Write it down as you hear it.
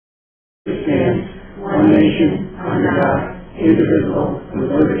Stands one nation under God, indivisible, with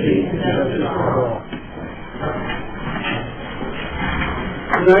liberty and justice for all.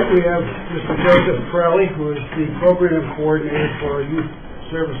 Tonight we have Mr. Joseph Crowley, who is the Program Coordinator for our Youth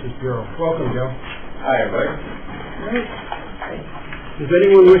Services Bureau. Welcome, Joe. Hi, everybody. Does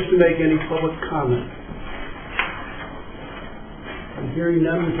anyone wish to make any public comment? I'm hearing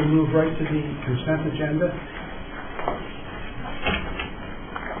none. We can move right to the consent agenda.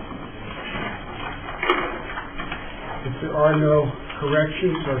 If there are no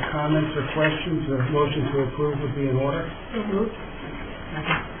corrections or comments or questions, a motion to approve would be in order.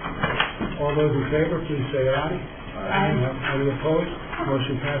 All those in favor, please say aye. Aye. Any opposed?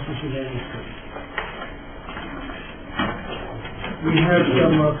 Motion passes unanimously. We have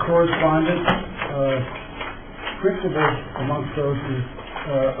some correspondence. Principal amongst those is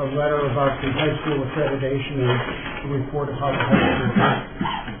a letter about the high school accreditation and a report of how the high school is.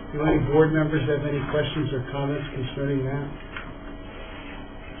 Do any board members have any questions or comments concerning that?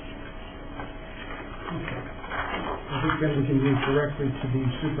 Okay. I think then we can move directly to the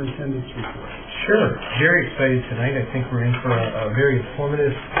superintendent's report. Sure. Very excited tonight. I think we're in for a very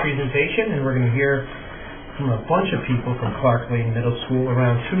informative presentation, and we're going to hear from a bunch of people from Clark Lane Middle School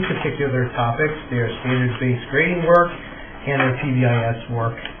around two particular topics: their standards-based grading work and their PBIS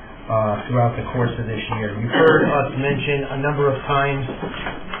work throughout the course of this year. You've heard us mention a number of times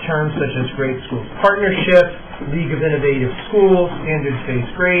terms such as Great Schools Partnership, League of Innovative Schools,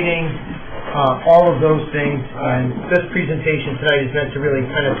 standards-based grading, all of those things. And this presentation tonight is meant to really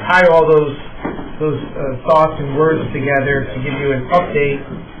kind of tie all those thoughts and words together to give you an update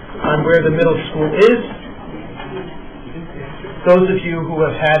on where the middle school is. Those of you who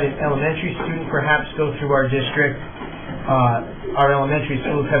have had an elementary student perhaps go through our district, our elementary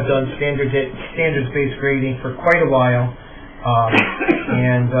schools have done standards-based grading for quite a while.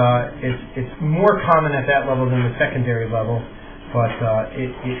 It's more common at that level than the secondary level, but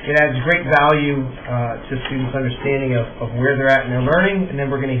it adds great value to students' understanding of where they're at in their learning. And then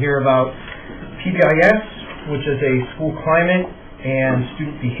we're going to hear about PBIS, which is a school climate and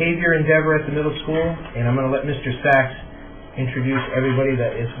student behavior endeavor at the middle school. And I'm going to let Mr. Sachs introduce everybody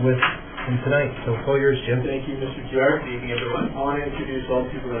that is with him tonight. So all yours, Jim. Thank you, Mr. Gerard. Good evening, everyone. I want to introduce all the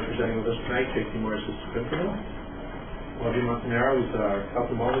people that are presenting with us tonight. Casey Morris is principal. Audrey Montanaro is our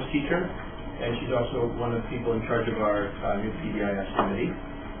health and wellness teacher, and she's also one of the people in charge of our new PBIS committee.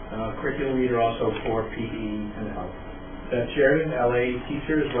 Curriculum leader also for PE and health. Sheridan, LA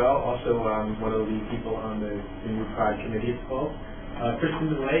teacher as well, also one of the lead people on the new PRIDE committee it's called. Kristen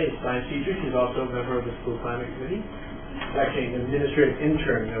DeLay is science teacher. She's also a member of the school climate committee. Actually an administrative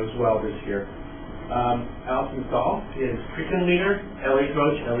intern as well this year. Allison Stahl is curriculum leader, LA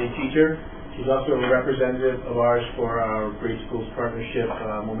coach, LA teacher. She's also a representative of ours for our Great Schools Partnership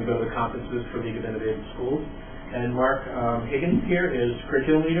when we go to the conferences for League of Innovative Schools. And Mark Higgins here is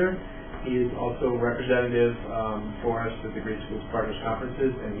curriculum leader. He is also a representative for us at the Great Schools Partners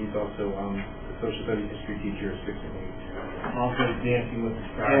conferences, and he's also a social studies history teacher at 6 and 8. Also dancing with the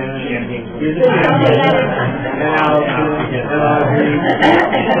stars. And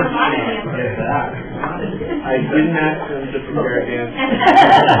I didn't ask them to prepare a dance.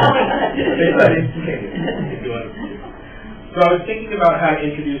 So I was thinking about how to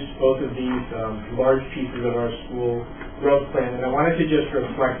introduce both of these large pieces of our school growth plan, and I wanted to just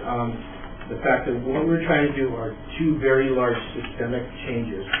reflect on the fact that what we're trying to do are two very large systemic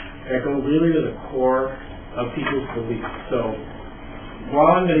changes that go really to the core of people's beliefs. So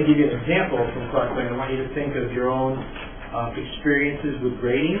while I'm going to give you an example from Clark Lane, I want you to think of your own experiences with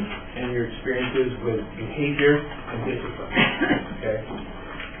grading and your experiences with behavior and discipline. Okay?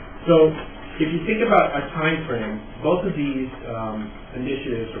 So if you think about a time frame, both of these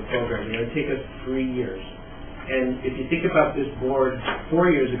initiatives or programs are going to take us 3 years. And if you think about this board, 4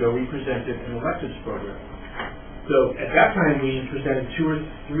 years ago we presented an electives program. So at that time we presented 2 or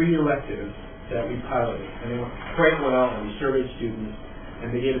 3 electives that we piloted, and they went quite well, and we surveyed students,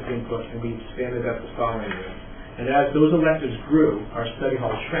 and they gave us input, and we expanded that the following year. And as those electives grew, our study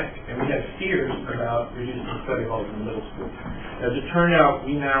hall shrank, and we had fears about reducing study halls in the middle school. As it turned out,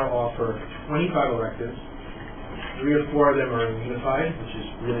 we now offer 25 electives. 3 or 4 of them are unified, which is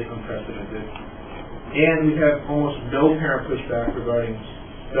really unprecedented. And we have almost no parent pushback regarding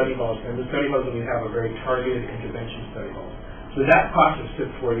study halls, and the study halls that we have are very targeted intervention study halls. So that cost us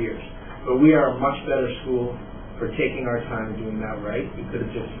 4 years. But we are a much better school for taking our time and doing that right. We could have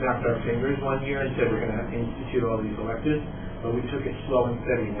just snapped our fingers one year and said we're going to institute all these electives, but we took it slow and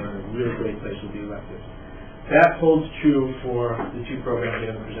steady, and we're in a really great place with the electives. That holds true for the 2 programs we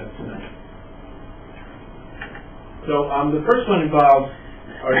have presented tonight. So the first one involves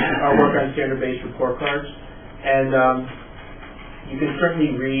our work on standard-based report cards. And you can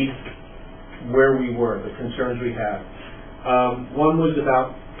certainly read where we were, the concerns we had. One was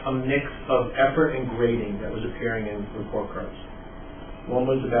about a mix of effort and grading that was appearing in report cards. One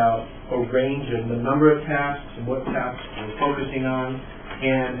was about a range of the number of tasks and what tasks we're focusing on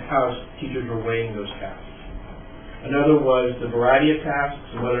and how teachers were weighing those tasks. Another was the variety of tasks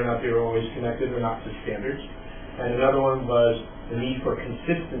and whether or not they were always connected or not to standards. And another one was the need for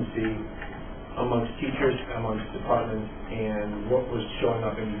consistency amongst teachers, amongst departments, and what was showing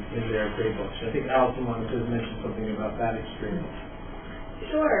up in their grade books. I think Allison wanted to mention something about that experience.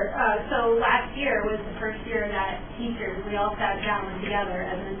 Sure. So last year was the first year that teachers, we all sat down together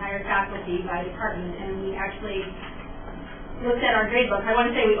as an entire faculty by department, and we actually looked at our grade books. I want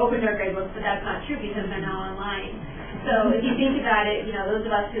to say we opened our grade books, but that's not true because they're now online. So if you think about it, those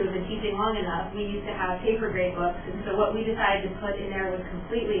of us who have been teaching long enough, we used to have paper grade books, and so what we decided to put in there was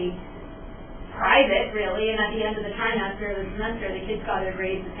completely private, really, and at the end of the trimester or the semester, the kids saw their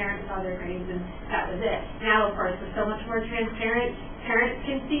grades, the parents saw their grades, and that was it. Now, of course, we're so much more transparent. Parents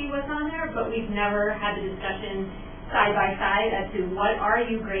can see what's on there, but we've never had the discussion side by side as to what are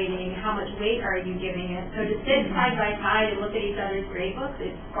you grading, how much weight are you giving it. So to sit side by side and look at each other's grade books,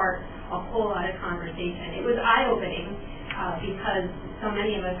 it sparked a whole lot of conversation. It was eye-opening because so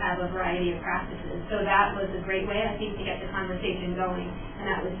many of us have a variety of practices. So that was a great way, I think, to get the conversation going, and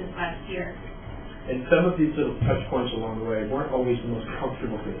that was just last year. And some of these little touch points along the way weren't always the most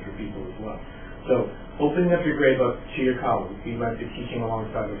comfortable things for people as well. So opening up your grade book to your colleagues, you might be teaching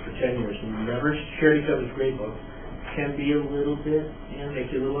alongside them for 10 years, and you never shared each other's grade books, can be a little bit, make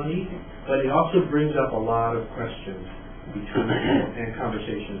you a little uneasy. But it also brings up a lot of questions between people and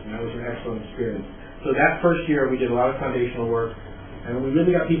conversations, and that was an excellent experience. So that first year we did a lot of foundational work, and we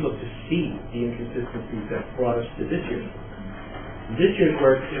really got people to see the inconsistencies that brought us to this year's work. This year's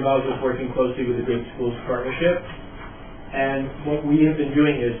work involves us working closely with the Great Schools Partnership, and what we have been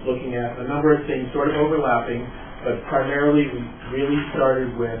doing is looking at a number of things sort of overlapping, but primarily we really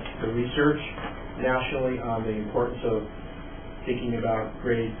started with the research nationally on the importance of thinking about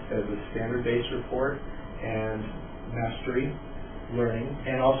grades as a standard-based report and mastery learning,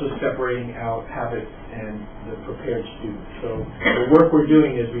 and also separating out habits and the prepared student. So the work we're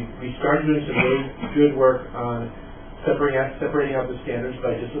doing is we started doing some really good work on separating out the standards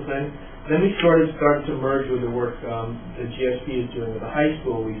by discipline. Then we started to merge with the work the GSP is doing with the high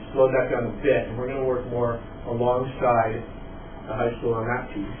school. We slowed that down a bit, and we're going to work more alongside the high school on that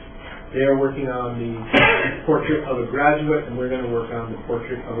piece. They are working on the portrait of a graduate, and we're going to work on the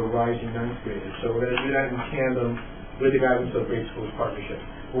portrait of a rising ninth grader. So we're going to do that in tandem with the guidance of Great Schools Partnership.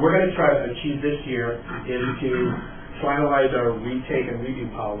 What we're going to try to achieve this year is to finalize our retake and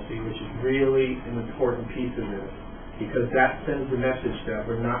review policy, which is really an important piece of this, because that sends the message that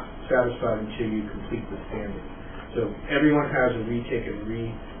we're not satisfied until you complete the standard. So everyone has a retake and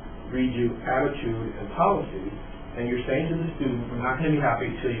redo attitude and policy, and you're saying to the student, we're not going to be happy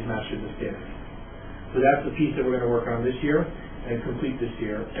until you've mastered the standard. So that's the piece that we're going to work on this year and complete this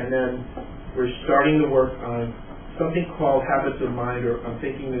year. And then we're starting to work on something called habits of mind, or I'm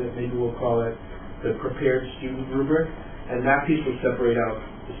thinking that maybe we'll call it the prepared student rubric, and that piece will separate out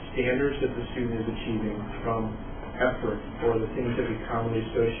the standards that the student is achieving from effort, or the things that we commonly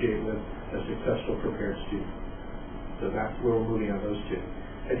associate with a successful prepared student. So that's where we're moving on those two.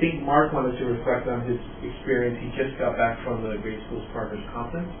 I think Mark wanted to reflect on his experience. He just got back from the Great Schools Partners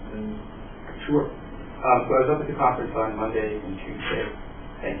Conference. Sure. So I was up at the conference on Monday and Tuesday.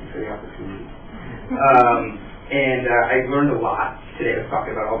 Thank you for the opportunity. I learned a lot today. I was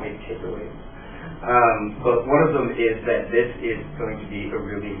talking about all my takeaways. But one of them is that this is going to be a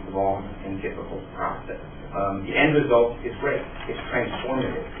really long and difficult process. The end result is great. It's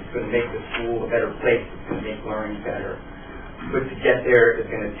transformative. It's going to make the school a better place. It's going to make learning better. But to get there, it's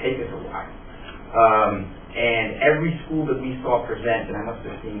going to take us a while. And every school that we saw present, and I must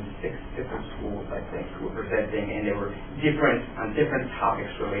have seen 6 different schools, I think, who were presenting, and they were on different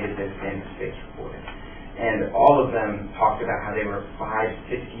topics related to standards-based reporting. And all of them talked about how they were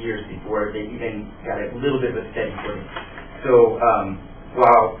 5-6 years before they even got a little bit of a steady footing. So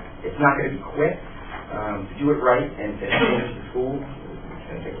while it's not going to be quick, to do it right and to change the school, it's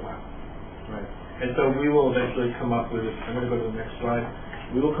going to take a while. Right. And so we will eventually come up with, I'm going to go to the next slide,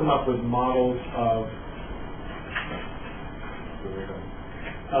 we will come up with models of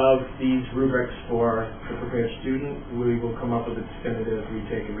these rubrics for the prepared student. We will come up with a definitive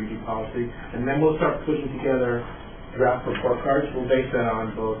retake and redo policy, and then we'll start putting together draft report cards. We'll base that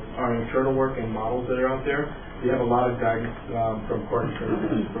on both our internal work and models that are out there. We have a lot of guidance from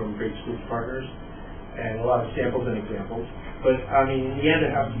coordinators from Great Schools Partners, and a lot of samples and examples. But, I mean, in the end,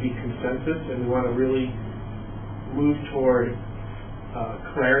 it has to be consensus, and we want to really move toward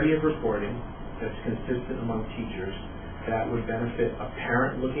clarity of reporting that's consistent among teachers that would benefit a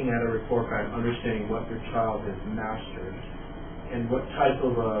parent looking at a report card, understanding what their child has mastered and what type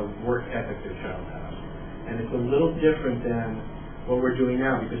of work ethic their child has. And it's a little different than what we're doing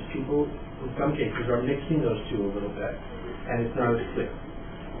now, because people, in some cases, are mixing those two a little bit, and it's not as clear.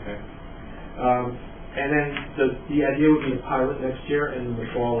 Okay? And then the idea would be to pilot next year in the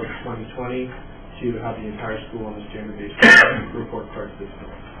fall of 2020 to have the entire school on the standard-based report card system.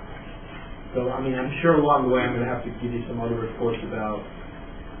 So, I mean, I'm sure along the way I'm going to have to give you some other reports about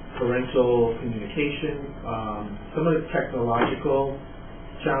parental communication. Some of the technological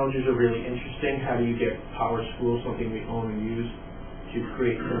challenges are really interesting. How do you get Power School, something we own and use, to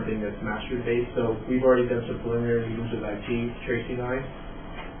create something that's master-based? So we've already done some preliminary meetings with IT, Tracy and I,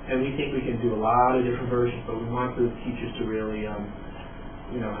 and we think we can do a lot of different versions, but we want the teachers to really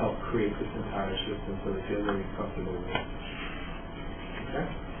help create this entire system so they feel really comfortable with it. Okay?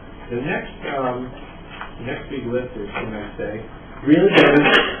 The next big lift, is, can I say, really goes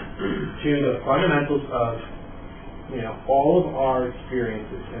to the fundamentals of all of our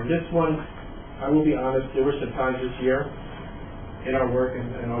experiences. And this one, I will be honest, there were some times this year in our work,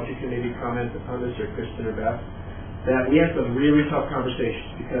 and Audrey can maybe comment on this, or Kristen or Beth, that we had some really tough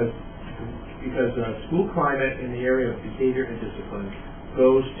conversations because school climate in the area of behavior and discipline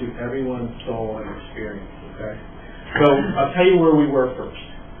goes to everyone's soul and experience. Okay, so I'll tell you where we were first.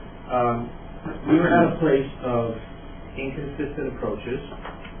 We were at a place of inconsistent approaches.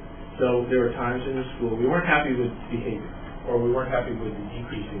 So there were times in the school we weren't happy with behavior, or we weren't happy with the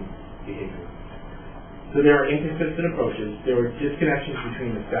decreasing behavior. So there are inconsistent approaches. There were disconnections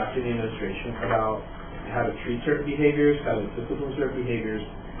between the staff and the administration about how to treat certain behaviors, how to discipline certain behaviors,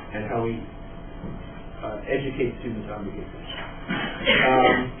 and how we educate students on behaviors.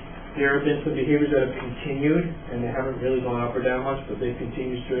 There have been some behaviors that have continued, and they haven't really gone up or down much, but they've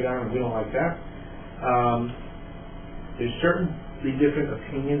continued straight on, and we don't like that. There's certainly different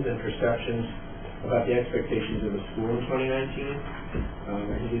opinions and perceptions about the expectations of the school in 2019.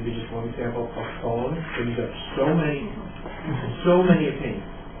 I can give you just one example. A phone brings up so many opinions.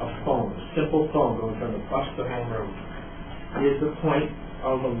 A phone, a simple phone going from the bus to homeroom, is the point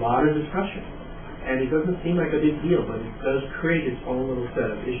of a lot of discussion. And it doesn't seem like a big deal, but it does create its own little set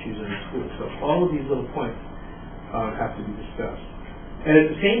of issues in the school. So all of these little points have to be discussed. And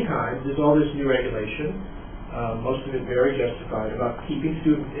at the same time, there's all this new regulation, most of it very justified, about keeping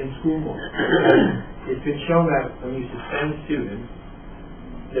students in school more. It's been shown that when you suspend students,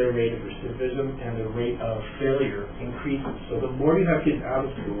 their rate of recidivism and the rate of failure increases. So the more you have kids out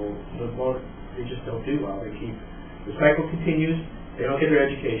of school, the more they just don't do well. The cycle continues. They don't get their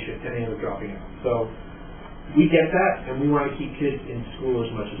education, and they end up dropping out. So we get that, and we want to keep kids in school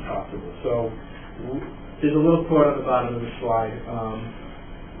as much as possible. So there's a little quote on the bottom of the slide.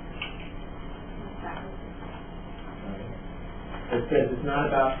 It says it's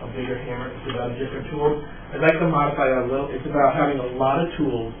not about a bigger hammer, it's about a different tool. I'd like to modify that a little. It's about having a lot of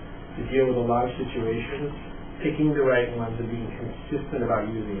tools to deal with a lot of situations, picking the right ones, and being consistent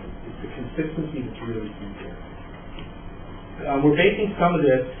about using them. It's the consistency that's really key here. We're basing some of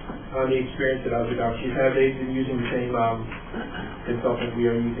this on the experience that Audrey got. They've been using the same consultant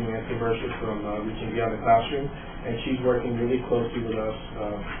we are using at Conversa from Reaching Beyond the Classroom, and she's working really closely with us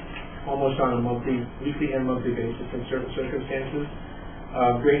almost on a weekly and monthly basis in certain circumstances.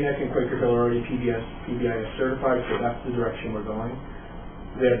 Great Neck and Quaker Hill are already PBIS certified, so that's the direction we're going.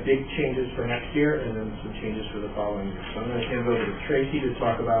 We have big changes for next year and then some changes for the following year. So I'm going to hand it over to Tracy to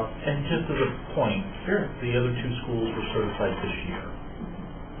talk about. And just as a point, sure, the other two schools were certified this year.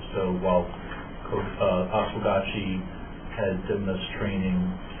 So while Oswegatchie had done this training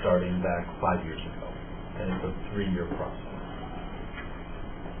starting back 5 years ago, and it's a 3-year process.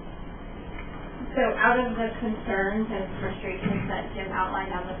 So out of the concerns and frustrations that Jim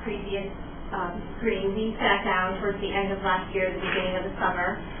outlined on the previous screen, we sat down towards the end of last year, the beginning of the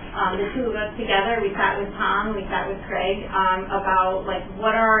summer. The two of us together, we sat with Tom, we sat with Craig about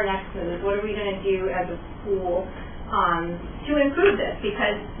what are our next moves? What are we going to do as a school to improve this?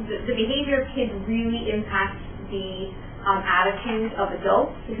 Because the behavior of kids really impacts the attitude of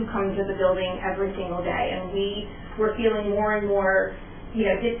adults who come to the building every single day, and we were feeling more and more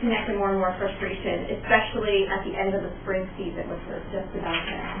disconnect and more frustration, especially at the end of the spring season, which we're just about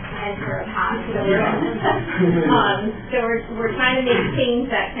to enter upon. So we're trying to make things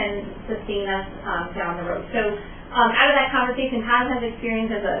that can sustain us down the road. So Out of that conversation, Todd has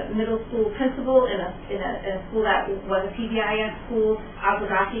experience as a middle school principal in a school that was a PBIS school.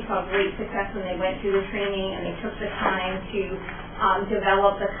 Alpagashi saw great success when they went through the training and they took the time to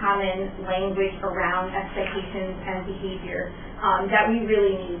develop the common language around expectations and behavior that we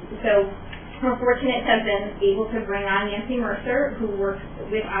really need. So we're fortunate to have been able to bring on Nancy Mercer, who works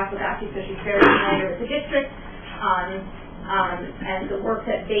with Alpagashi, so she's very familiar with the district. And the work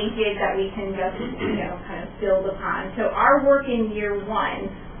that they did that we can just, kind of build upon. So our work in year one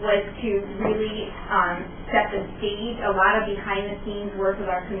was to really set the stage, a lot of behind-the-scenes work with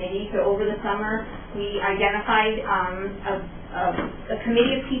our committee. So over the summer, we identified a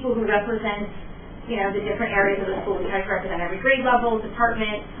committee of people who represent, the different areas of the school. We try to represent every grade level,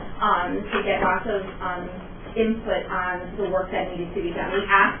 department, to get lots of input on the work that needed to be done. We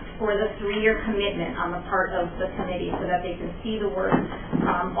asked for the 3-year commitment on the part of the committee so that they can see the work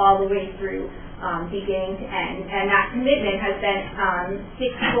all the way through beginning to end. And that commitment has been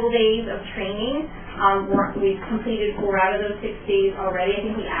 6 full days of training. We've completed 4 out of those 6 days already. I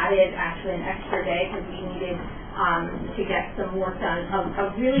think we added actually an extra day because we needed to get some work done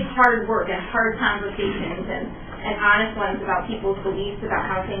of really hard work and hard conversations and honest ones about people's beliefs about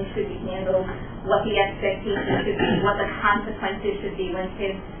how things should be handled, what the expectations should be, what the consequences should be when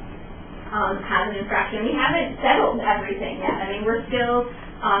kids have an infraction. We haven't settled everything yet. I mean, we're still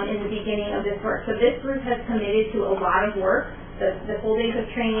in the beginning of this work. So this group has committed to a lot of work, the full days of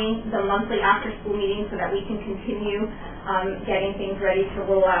training, the monthly after-school meetings so that we can continue getting things ready to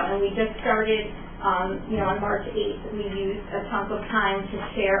roll out. And we just started on March 8th, we used a chunk of time to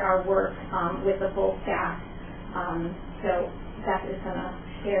share our work with the full staff. So Beth is going to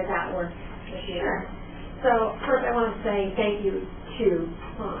share that work with you. So first I want to say thank you to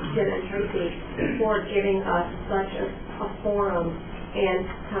Jen and Tracy for giving us such a forum and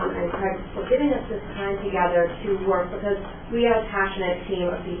Tom and Craig for giving us this time together to work because we have a passionate team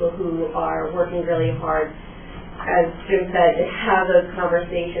of people who are working really hard, as Jim said, to have those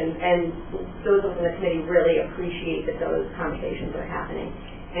conversations, and those of us in the committee really appreciate that those conversations are happening.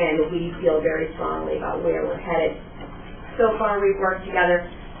 And we feel very strongly about where we're headed. So far, we've worked together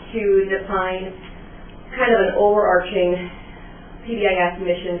to define kind of an overarching PBIS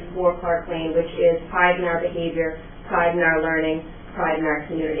mission for Clark Lane, which is pride in our behavior, pride in our learning, pride in our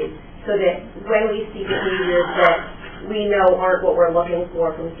community. So that when we see behaviors that we know aren't what we're looking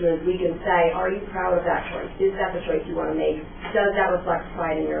for from students, we can say, are you proud of that choice? Is that the choice you want to make? Does that reflect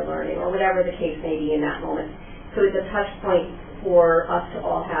pride in your learning? Or whatever the case may be in that moment. So it's a touch point for us to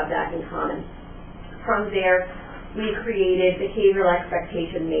all have that in common. From there, we created behavioral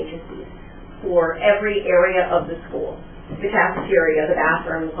expectation matrices for every area of the school. The cafeteria, the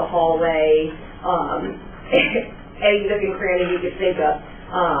bathrooms, the hallway, any nook and cranny you could think of.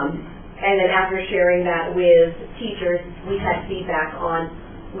 And then after sharing that with teachers, we had feedback on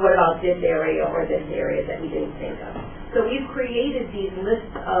what about this area or this area that we didn't think of. So we've created these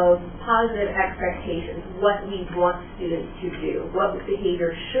lists of positive expectations, what we want students to do, what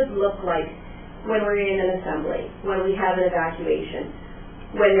behavior should look like when we're in an assembly, when we have an evacuation,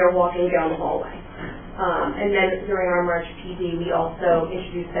 when they're walking down the hallway. And then during our March PD, we also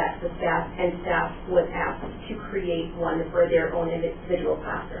introduced that to staff, and staff was asked to create one for their own individual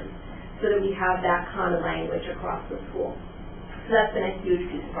classrooms so that we have that common language across the school. So that's been a huge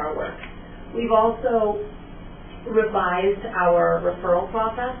piece of our work. We've also revised our referral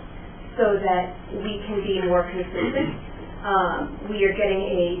process so that we can be more consistent. We are getting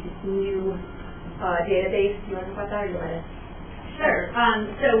a new database. Do you want to talk about that or do you want to? Sure.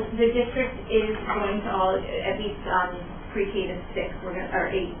 So the district is going to all, at least pre-K to 6, or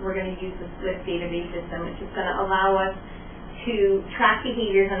 8, we're going to use the SWIFT database system, which is going to allow us to track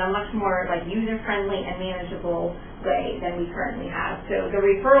behaviors in a much more user-friendly and manageable way than we currently have. So the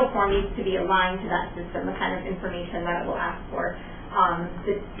referral form needs to be aligned to that system, the kind of information that it will ask for.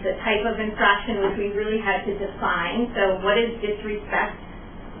 The type of infraction which we really had to define. So what does disrespect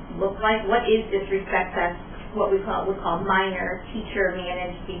look like? What is disrespect? That's what we would call minor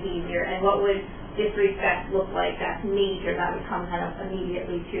teacher-managed behavior, and what would disrespect look like? That's major. That would come kind of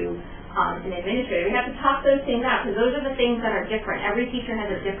immediately to an administrator. We have to talk those things out because those are the things that are different. Every teacher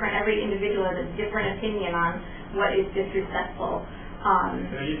has every individual has a different opinion on what is disrespectful.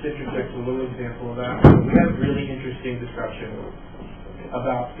 Can I just interject a little example of that? We had a really interesting discussion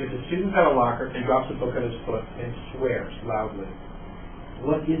about if a student's at a locker and drops a book at his foot and swears loudly.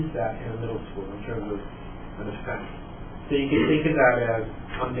 What is that in a middle school in terms of an offense? So you can think of that as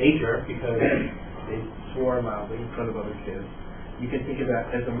a major because they swore loudly in front of other kids. You can think of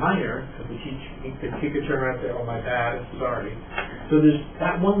that as a minor because the kid could turn around and say, oh, my bad, I'm sorry. So there's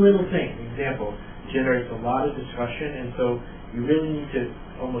that one little thing, example. generates a lot of discussion, and so you really need to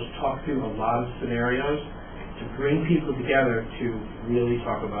almost talk through a lot of scenarios to bring people together to really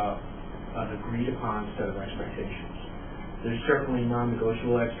talk about an agreed upon set of expectations. There's certainly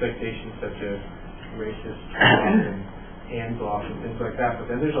non-negotiable expectations such as racist and hands-off and things like that, but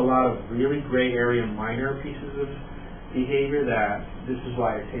then there's a lot of really gray area minor pieces of behavior that this is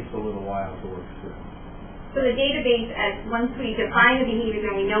why it takes a little while to work through. So the database, once we define the behaviors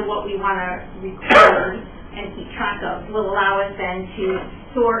and we know what we want to record and keep track of, will allow us then to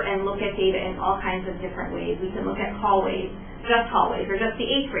sort and look at data in all kinds of different ways. We can look at hallways, or just the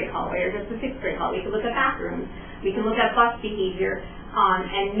 8th grade hallway, or just the 6th grade hallway. We can look at bathrooms. We can look at bus behavior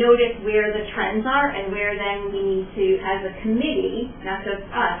and notice where the trends are and where then we need to, as a committee, not just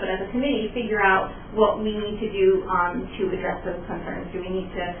us, but as a committee, figure out what we need to do to address those concerns. Do we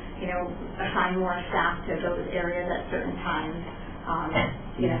need to, assign more staff to those areas at certain times?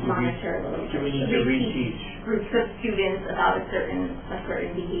 Monitor a little bit. Do we need to reteach groups of students about a certain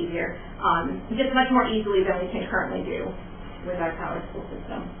behavior, just much more easily than we can currently do with our power school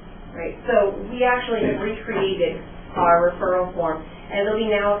system. Right. So we actually have recreated our referral form, and it'll be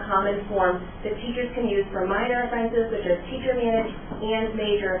now a common form that teachers can use for minor offenses, which are teacher managed, and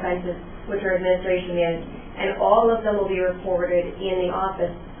major offenses, which are administration managed, and all of them will be reported in the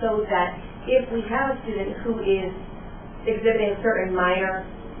office so that if we have a student who is exhibiting certain minor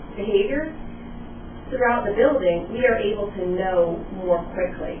behaviors throughout the building, we are able to know more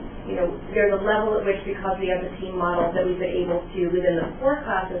quickly. There's a level at which, because we have the team model, that we've been able to, within the 4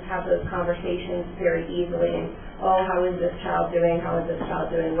 classes, have those conversations very easily. And, how is this child doing? How is this child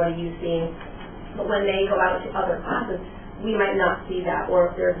doing? What are you seeing? But when they go out to other classes, we might not see that,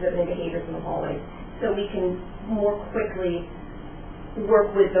 or if they're exhibiting behaviors in the hallways. So we can more quickly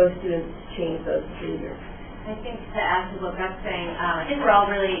work with those students to change those behaviors. I think to add to what Beth's saying, I think we're all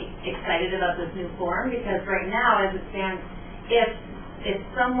really excited about this new form because right now, as it stands, if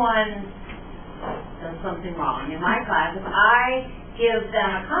someone does something wrong in my class, if I give them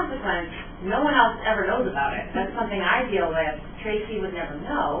a consequence, no one else ever knows about it. That's something I deal with. Tracy would never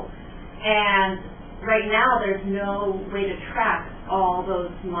know. And right now, there's no way to track all those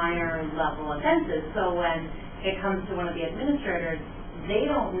minor level offenses. So when it comes to one of the administrators, they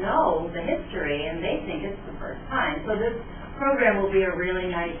don't know the history and they think it's the first time. So this program will be a really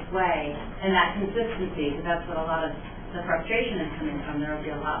nice way, and that consistency, because that's what a lot of the frustration is coming from. There will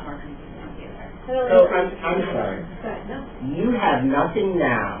be a lot more consistency there. So I'm sorry. You have nothing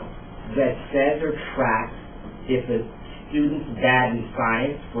now that says or tracks if a student's bad in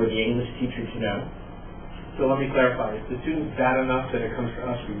science for the English teacher to know. So let me clarify. Is the student bad enough that it comes to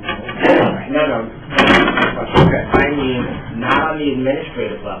us? No. Okay. I mean, not on the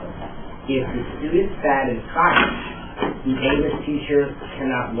administrative level. If the student's bad in science, the English teacher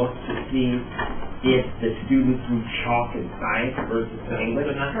cannot look to see if the student threw chalk in science versus in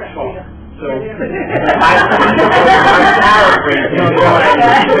English. But not chalk. So, I'm paraphrasing.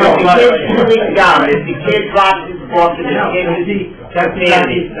 If the kid's chewing gum, if the kid drops his book, if the kid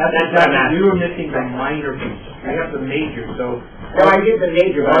that's not. You were missing the minor piece. We have the major, so. No, I get the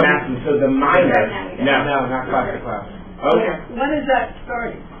major, but I'm asking, so the minor. No, not class to class. Okay. When is that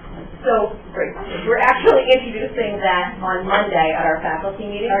starting? So, great. We're actually introducing that on Monday at our faculty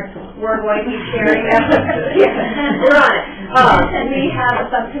meeting. Excellent. We're going to be sharing that. We're on it. We have a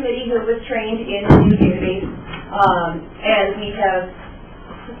subcommittee who was trained in the new database, and we have,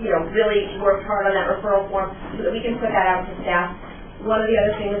 really worked hard on that referral form so that we can put that out to staff. One of the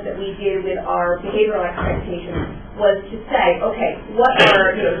other things that we did with our behavioral expectations was to say, okay, what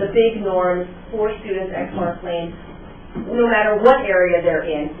are the big norms for students at Clark Lane, no matter what area they're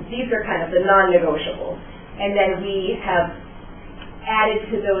in? These are kind of the non-negotiables. And then we have added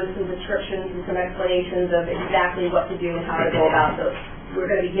to those some descriptions and some explanations of exactly what to do and how to go about those. We're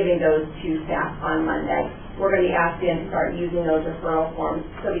going to be giving those to staff on Monday. We're going to be asking to start using those referral forms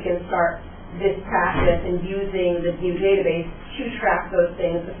so we can start this practice and using the new database to track those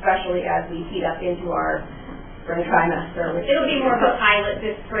things, especially as we heat up into our spring trimester. It'll be more of a pilot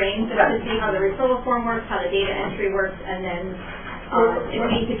this spring to see how the referral form works, how the data entry works, and then if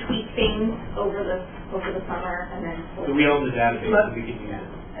we need to tweak things over the summer, and then. So we own the database, so we can use it.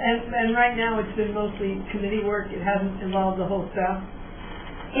 And right now it's been mostly committee work. It hasn't involved the whole staff.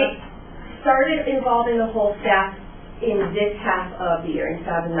 It started involving the whole staff in this half of the year, in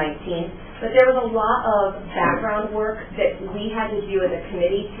 2019. But there was a lot of background work that we had to do as a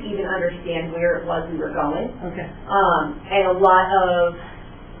committee to even understand where it was we were going. Okay. And a lot of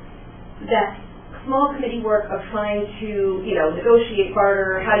that small committee work of trying to, negotiate,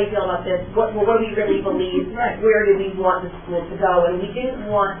 barter, how do you feel about this, what do we really believe, where do we want the school to go, and we didn't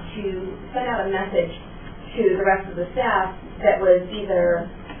want to send out a message to the rest of the staff that was either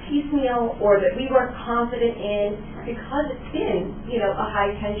piecemeal or that we weren't confident in, because it's been, a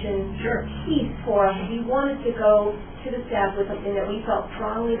high tension piece for us. We wanted to go to the staff with something that we felt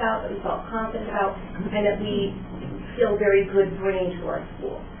strongly about, that we felt confident about, and that we feel very good bringing to our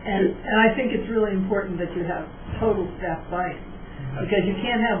school. And I think it's really important that you have total staff buy-in, because you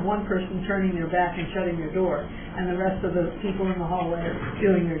can't have one person turning their back and shutting their door, and the rest of the people in the hallway are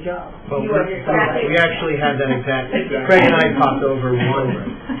doing their job. Well, we actually had that exact, Craig and I popped over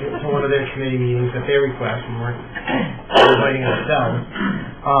to one of their committee meetings at their request, and we're inviting ourselves,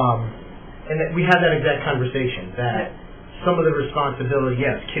 and that we had that exact conversation, that some of the responsibility,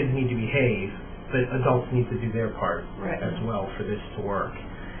 yes, kids need to behave, but adults need to do their part as well for this to work.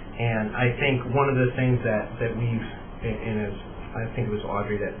 And I think one of the things that we've, and as I think it was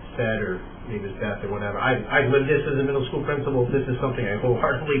Audrey that said, or maybe it was Beth or whatever, I've lived this as a middle school principal. This is something I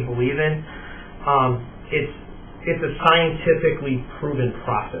wholeheartedly believe in. It's a scientifically proven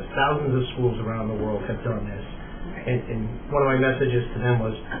process. Thousands of schools around the world have done this. And one of my messages to them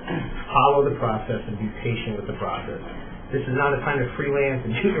was follow the process and be patient with the process. This is not a time to freelance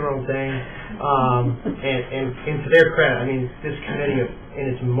and do your own thing. And to their credit, I mean, this committee,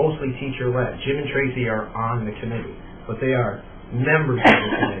 and it's mostly teacher-led. Jim and Tracy are on the committee, but they are members of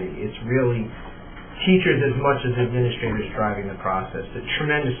the committee. It's really teachers as much as administrators driving the process. A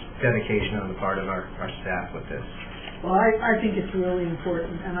tremendous dedication on the part of our staff with this. Well, I think it's really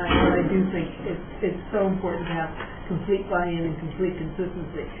important, and I do think it's so important to have complete buy-in and complete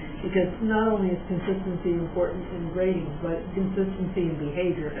consistency, because not only is consistency important in grading, but consistency in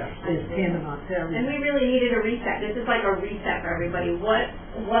behavior is tantamount to everything. And we really needed a reset. This is like a reset for everybody. What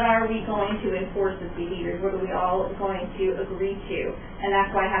are we going to enforce as behaviors? What are we all going to agree to? And that's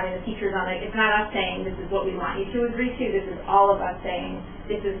why having the teachers on it, it's not us saying this is what we want you to agree to. This is all of us saying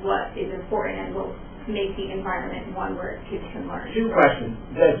this is what is important and will make the environment one where kids can learn. Two questions.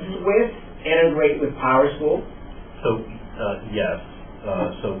 Does SWIFT integrate with PowerSchool? So, yes.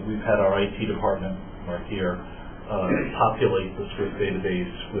 So we've had our IT department, Mark here, populate the SWIFT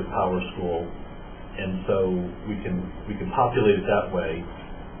database with PowerSchool, and so we can populate it that way,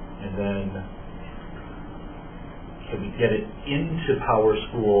 and then can we get it into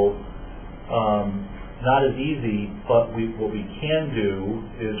PowerSchool? Not as easy, but what we can do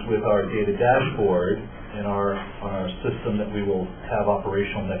is with our data dashboard and on our system that we will have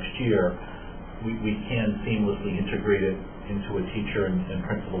operational next year, we can seamlessly integrate it into a teacher and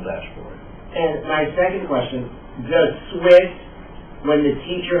principal dashboard. And my second question, does SWIFT, when the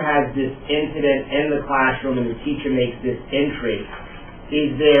teacher has this incident in the classroom and the teacher makes this entry,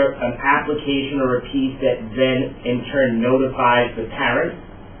 is there an application or a piece that then in turn notifies the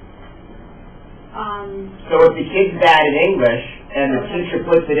parent? So if the kid's bad in English and the teacher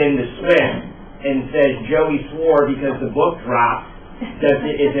puts it into SWIFT and says Joey swore because the book dropped,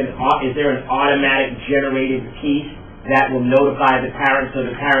 is there an automatic generated piece that will notify the parent so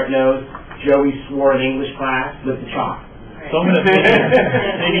the parent knows Joey swore in English class with the chalk? So I'm going to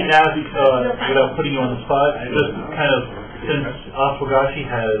maybe now, without putting you on the spot, just kind of, since Oswagashi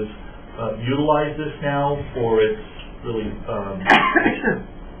has utilized this now for its really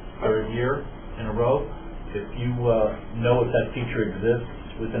third year in a row, if you know if that feature exists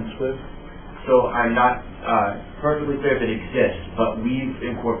within SWIFT? So I'm not perfectly clear if it exists, but we've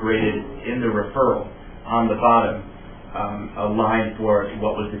incorporated in the referral on the bottom a line for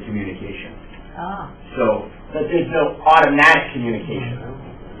what was the communication. So, but there's no automatic communication.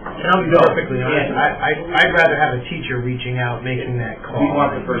 And I'll be perfectly honest, I'd rather have a teacher reaching out, making that call. We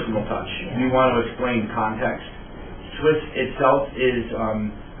want the personal touch. We want to explain context. SWIFT itself is,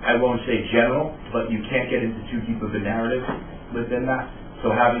 I won't say general, but you can't get into too deep of a narrative within that.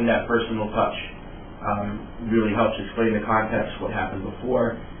 So having that personal touch really helps explain the context, what happened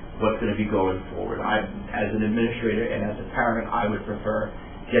before, what's going to be going forward. As an administrator and as a parent, I would prefer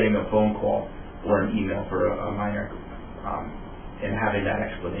getting a phone call or an email for a minor and having that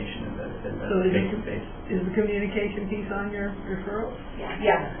explanation in the face-to-face. Is the communication piece on your referral?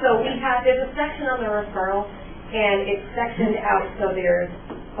 Yeah. So there's a section on the referral, and it's sectioned out so there's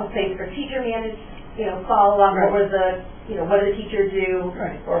a place for teacher managed, follow-up, what did the teacher do,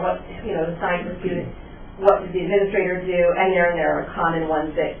 or what, the science of the student, what did the administrator do, and there are common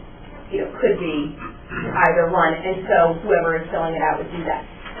ones that, could be either one, and so whoever is filling it out would do that.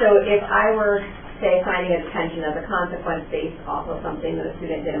 So if I were, say, finding a detention as a consequence based off of something that a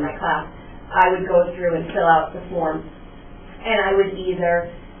student did in my class, I would go through and fill out the form, and I would either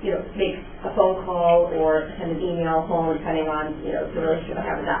make a phone call or send an email home, depending on, the relationship I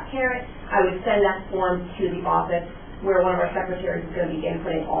have with that parent. I would send that form to the office where one of our secretaries is going to be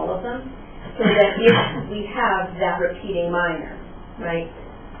inputting all of them, so that if we have that repeating minor, right?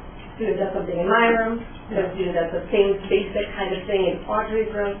 Student does something in my room, the student does the same basic kind of thing in Audrey's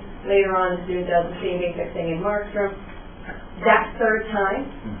room, later on the student does the same basic thing in Mark's room. That third time,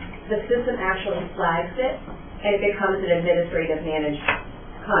 the system actually flags it, and it becomes an administrative managed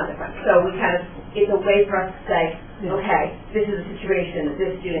consequence. So it's a way for us to say, okay, this is a situation that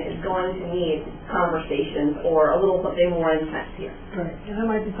this student is going to need conversations or a little something more intense here. Right, and there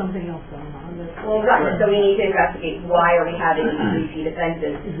might be something else going on. Well, right, so we need to investigate why are we having these repeat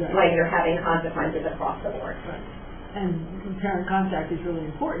offenses when you're having consequences across the board. Right. And parent contact is really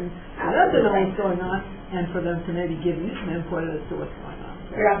important for them to know what's going on and for them to maybe give you some input as to what's going on.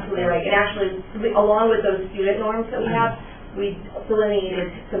 You're absolutely right. And actually, along with those student norms that we have, we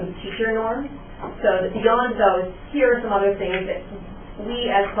delineated some teacher norms. So that beyond those, here are some other things that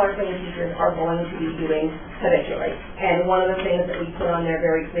we as Clark Lane teachers are going to be doing habitually. And one of the things that we put on there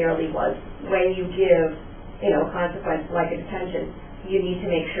very clearly was when you give, consequence like a detention, you need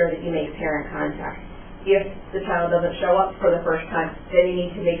to make sure that you make parent contact. If the child doesn't show up for the first time, then you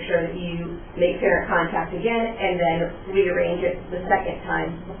need to make sure that you make parent contact again and then rearrange it the second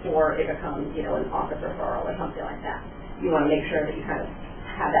time before it becomes, an office referral or something like that. You want to make sure that you kind of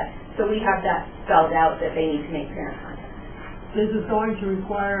have that. So we have that spelled out that they need to make parent contact. This is going to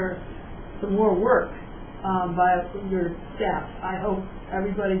require some more work by your staff. I hope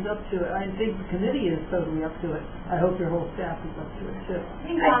everybody's up to it. I think the committee is totally up to it. I hope your whole staff is up to it too. I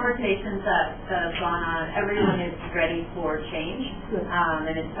think conversations that have gone on, everyone is ready for change.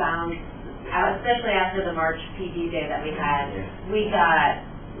 And it sounds, especially after the March PD day that we had, we got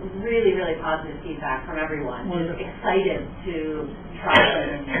really, really positive feedback from everyone. Just excited to try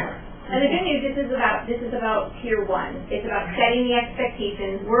it more. And the good news, this is about tier one. It's about setting the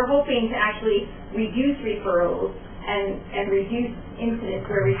expectations. We're hoping to actually reduce referrals and reduce incidents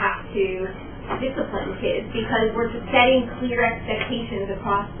where we have to discipline kids because we're just setting clear expectations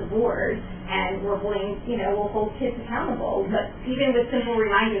across the board, and we're holding, we'll hold kids accountable. But even with simple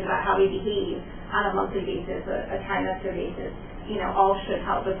reminders about how we behave on a monthly basis, a trimester basis, all should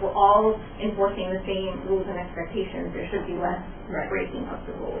help. If we're all enforcing the same rules and expectations, there should be less breaking of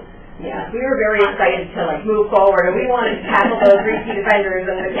the rules. Yeah, we were very excited to move forward, and we wanted to tackle those repeat offenders,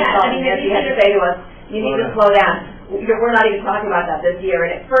 and the consultant had to say to us, you need to slow down. We're not even talking about that this year.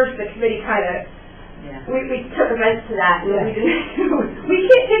 And at first, the committee kind of, we took offense to that, and we didn't.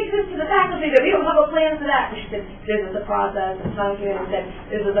 We can't take this to the faculty that we don't have a plan for that. We said, this is the process. And some community said,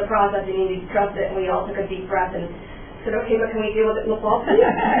 this is the process, and you need to trust it. And we all took a deep breath and said, okay, but can we deal with it in the fall?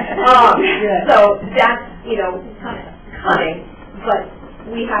 So that's, kind of coming, but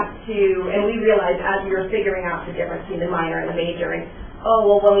we have to, and we realized as we were figuring out the difference between the minor and the major, and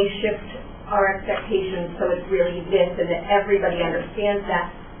when we shift our expectations so it's really this, and that everybody understands that,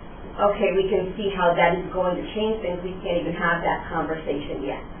 okay, we can see how that is going to change things. We can't even have that conversation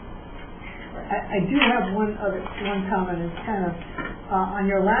yet. I do have one comment. It's kind of on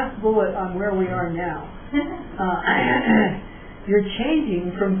your last bullet on where we are now. You're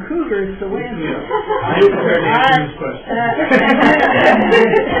changing from cougars to lancers. I am prepared to answer this question.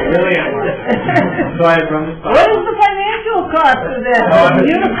 Really am. So I have run this by. What is the financial cost of this?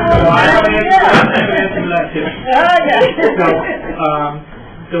 Uniform. I have an answer to that too.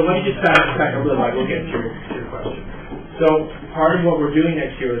 So let me just back a little. I will get to your question. So part of what we're doing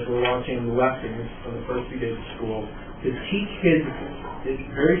next year is we're launching lessons on the first few days of school to teach kids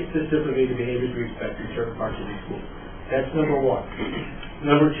very specifically the behaviors we expect in certain parts of the school. That's number one.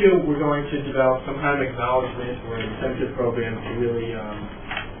 Number two, we're going to develop some kind of acknowledgement or incentive program to really,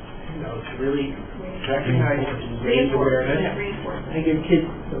 recognize and raise awareness and give kids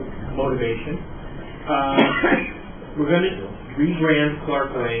some motivation. We're going to rebrand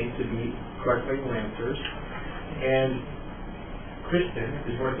Clark Lane to be Clark Lane Lancers, and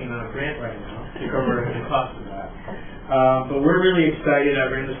Kristen is working on a grant right now to cover the cost of that. But we're really excited.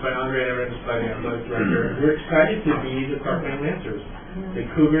 I ran this by Andre, I ran this by the athletic director. We're excited to be the Clark Lane Lancers. The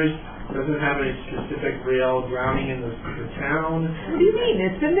Cougars doesn't have a specific real grounding in the town. What do you mean?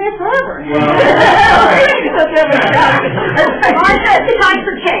 It's been there forever. Well, it's time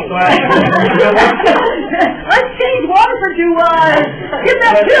for change. Let's change Waterford to get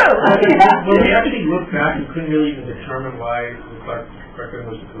that too. Well, we actually looked back and couldn't really even determine why the Clark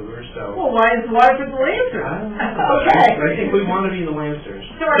Lane was the Cougars. So. Well, why is Waterford the Lancers? I don't know. Okay. I think we want to be the Lancers.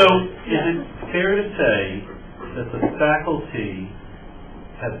 So, is it fair to say that the faculty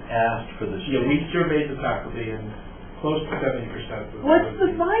have asked for this? Yeah, we surveyed the faculty, and close to 70%. What's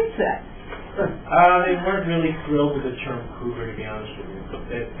the mindset? They weren't really thrilled with the term cougar, to be honest with you.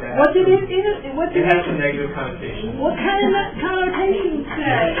 What did it has some negative connotations. What kind of connotations?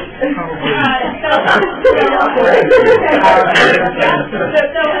 There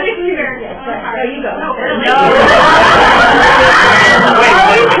you go.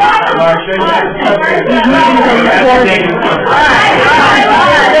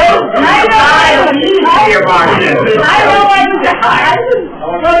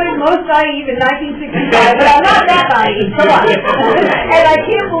 I voted most naive in 1965, but I'm not that naive. Come on. And I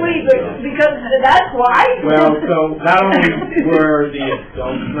can't believe it because that's why. Well, so not only were the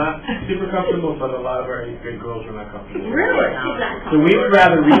adults not super comfortable, but a lot of our 8th grade girls were not comfortable. Really? So we would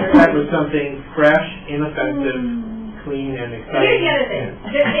rather reset with something fresh, inoffensive, clean, and exciting. Here's the other thing.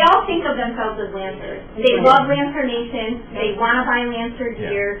 They all think of themselves as Lancers. They love Lancer Nation. They want to buy Lancer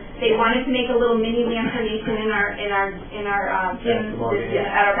gear. They wanted to make a little mini Lancer Nation in our gym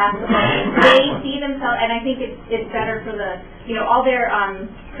at our basketball game. They see themselves, and I think it's better for the all their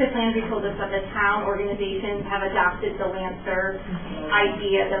Chris Landry told us that the town organizations have adopted the Lancer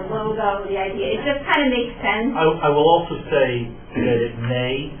idea, the logo, the idea. It just kind of makes sense. I will also say that it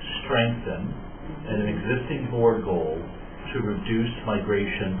may strengthen an existing board goal to reduce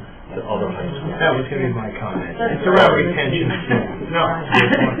migration to other high schools. That was going to be my comment. It's around retention. No.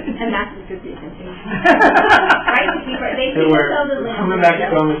 And that's what should be continued. Right? They see themselves as Lancers. Coming back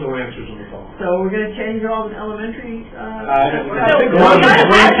to Lancers in the fall. So we're going to change all the elementary. Lancers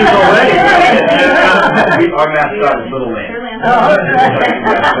already. Our mascot is Little Lance.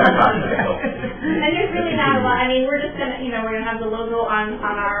 And there's really not a lot. I mean, we're just gonna, we're gonna have the logo on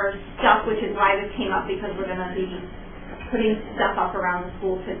our stuff, which is why this came up because we're gonna be putting stuff up around the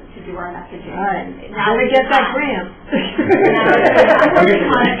school to do our messaging. All right. Now we get that grant.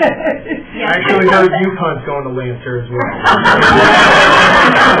 I actually heard UConn's going to Lancer as well.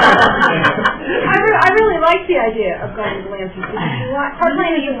 I really like the idea of going to Lancer.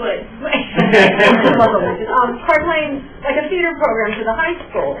 Part-time you would. Part-time, like a theater program to the high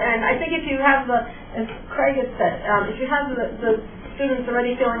school. And I think if you have as Craig had said, if you have the students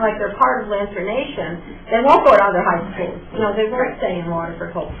already feeling like they're part of Lancer Nation, they won't go to other high schools. They won't stay in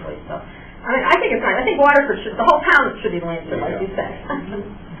Waterford, hopefully. So, I think it's nice. I think Waterford the whole town should be Lancer, like you said.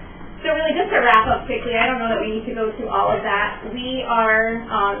 So really, just to wrap up quickly, I don't know that we need to go through all of that. We are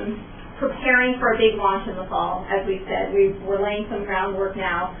preparing for a big launch in the fall, as we said. We're laying some groundwork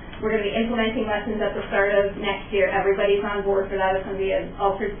now. We're going to be implementing lessons at the start of next year. Everybody's on board for that. It's going to be an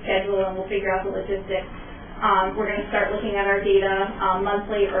altered schedule, and we'll figure out the logistics. We're going to start looking at our data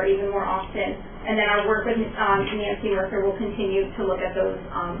monthly or even more often. And then our work with Nancy Mercer will continue to look at those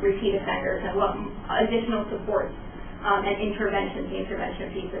repeat offenders and what additional supports and interventions, the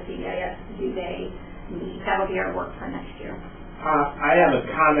intervention piece of CDIS, do they need. That will be our work for next year. I have a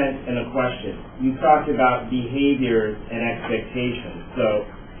comment and a question. You talked about behaviors and expectations. So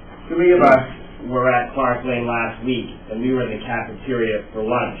 3 of us were at Clark Lane last week, and we were in the cafeteria for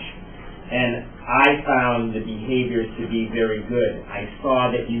lunch. And I found the behaviors to be very good. I saw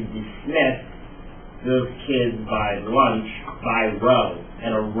that you dismissed those kids by lunch by row,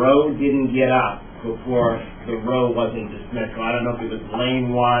 and a row didn't get up before the row wasn't dismissed. So I don't know if it was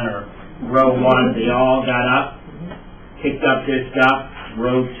lane 1 or row 1. They all got up, picked up their stuff.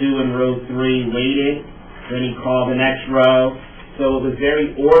 Row 2 and row 3 waited. Then he called the next row. So it was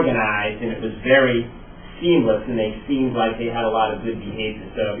very organized, and it was very seamless, and they seemed like they had a lot of good behavior.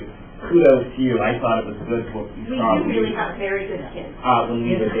 So kudos to you. I thought it was good what you saw. We really have very good kids. When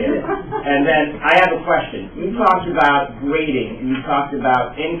we were there. And then I have a question. You talked about grading, and you talked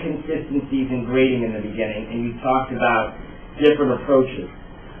about inconsistencies in grading in the beginning, and you talked about different approaches.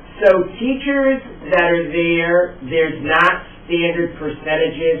 So teachers that are there's not standard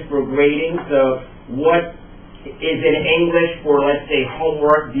percentages for grading. So what is in English for, let's say,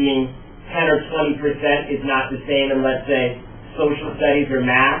 homework being 10 or 20% is not the same in, let's say, social studies or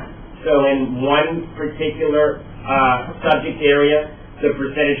math. So in one particular subject area, the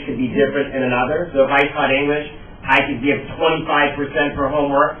percentage could be different in another. So if I taught English, I could give 25% for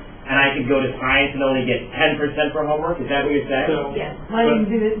homework, and I could go to science and only get 10% for homework. Is that what you're saying? Yes. Might even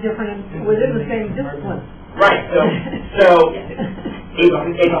be different within the same discipline. Right. So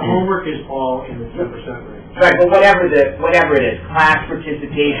the homework is all in the 10% range. Right, but whatever it is, class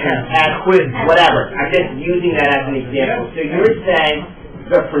participation, test, quiz, whatever. I'm just using that as an example. So you're saying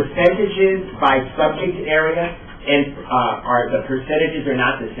the percentages by subject area and the percentages are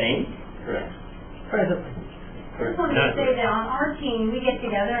not the same? Correct. Presently. I just wanted to say that on our team, we get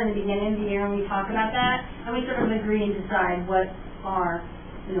together in the beginning of the year and we talk about that, and we sort of agree and decide what are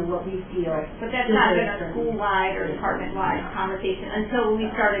the what we feel. But that's not been a school-wide or department-wide conversation until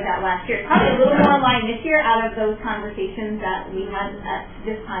we started that last year. It's probably a little more aligned this year out of those conversations that we had at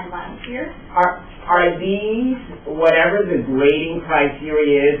this time last year. Are these, whatever the grading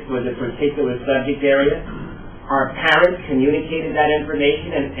criteria is for the particular subject area, are parents communicated that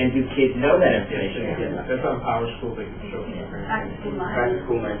information, and do kids know that information? Yeah, that's on Power School, they can show them. Back to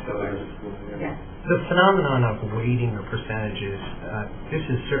school night, so there's a school. Yeah. The phenomenon of weighting or percentages, this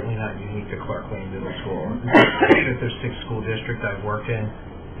is certainly not unique to Clark Lane Middle School. If there's 6 school districts I've worked in,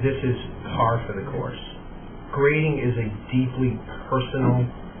 this is par for the course. Grading is a deeply personal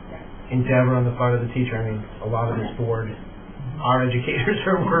endeavor on the part of the teacher. I mean, a lot of this board are educators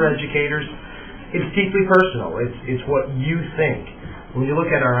or were educators. It's deeply personal. It's what you think. When you look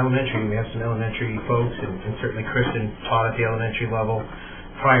at our elementary, we have some elementary folks, and certainly Kristen taught at the elementary level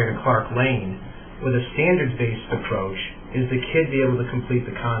prior to Clark Lane. With a standards-based approach, is the kid be able to complete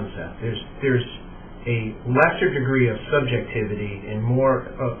the concept. There's a lesser degree of subjectivity and more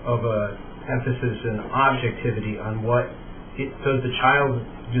of a emphasis and objectivity on what does the child,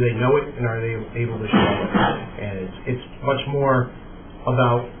 do they know it, and are they able to show it? And it's much more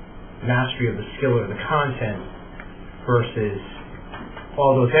about mastery of the skill or the content versus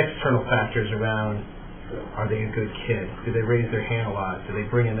all those external factors around, are they a good kid? Do they raise their hand a lot? Do they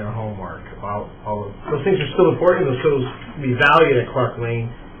bring in their homework? All of those things are still important. Those skills be valued at Clark Lane,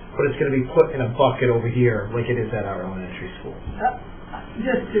 but it's going to be put in a bucket over here like it is at our elementary school.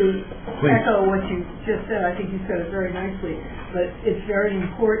 Just to echo what you just said, I think you said it very nicely, but it's very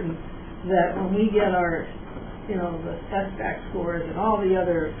important that when we get our, the SBAC scores and all the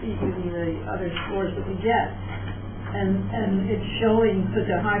other, even the other scores that we get, and it's showing such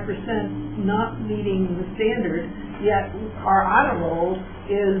a high percent not meeting the standard, yet our honor roll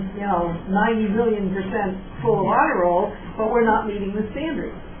is, 90 million % full of honor roll, but we're not meeting the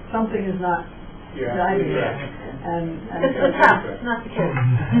standard. Something is not right there. And it's the test, not the kids.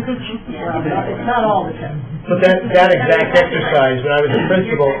 It's not all the tests. But that exact exercise, when I was a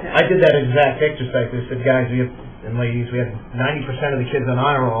principal, I did that exact exercise. I said, guys, and ladies, we have 90% of the kids on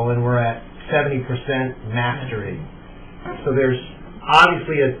honor roll, and we're at 70% mastery. So there's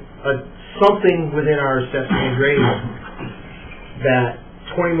obviously a something within our assessment and grading that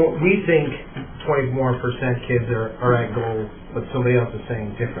we think 20% more kids are at goal, but somebody else is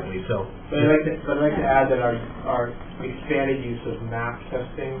saying differently. So, But I'd like to add that our expanded use of math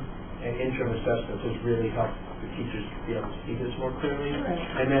testing and interim assessments has really helped the teachers be able to see this more clearly. Right.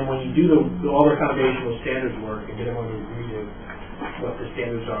 And then when you do all the foundational standards work and get everyone to agree to what the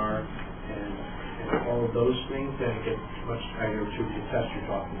standards are and all of those things, then it gets much tighter to the test you're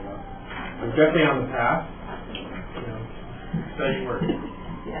talking about. We're definitely on the path. Exciting work.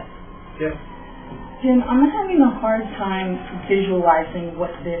 Yes. Yep. Jim, I'm having a hard time visualizing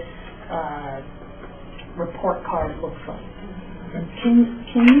what this report card looks like. Can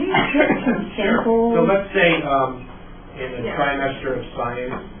you get some samples? So let's say in a trimester of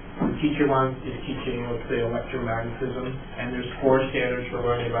science, the teacher is teaching, let's say, electromagnetism, and there's 4 standards for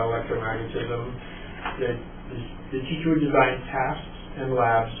learning about electromagnetism. The teacher would design tasks and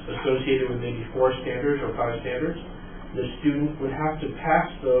labs associated with maybe 4 standards or 5 standards. The student would have to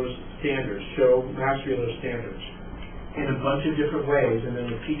pass those standards, show mastery of those standards in a bunch of different ways, and then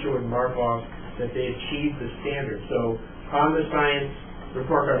the teacher would mark off that they achieved the standard. So on the science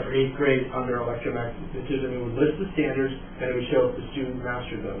report card for 8th grade under electromagnetism, it would list the standards, and it would show if the student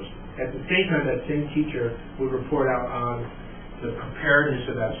mastered those. At the same time, that same teacher would report out on the preparedness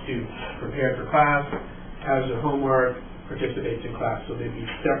of that student. Prepared for class, has their homework, participates in class. So they'd be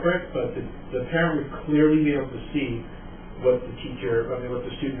separate, but the parent would clearly be able to see what the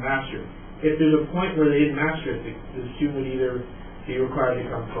student mastered. If there's a point where they didn't master it, the student would either be required to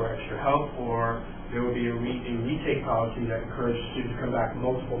come for extra help, or there would be a retake policy that encouraged students to come back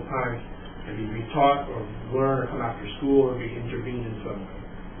multiple times and be retaught or learn or come after school or be intervened in some way.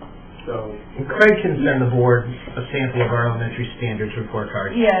 So, Craig can send the board a sample of our elementary standards report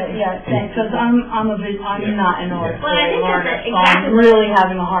card. Yeah, thanks. Because I'm not an artist, Well, I think that's so I'm really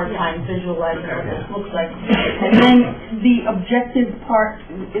having a hard time visualizing what this looks like. And then the objective part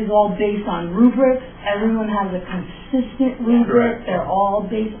is all based on rubrics. Everyone has a consistent rubric. They're all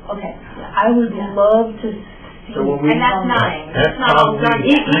based. Okay, I would love to see. So when we, and that's nine. That's not all done.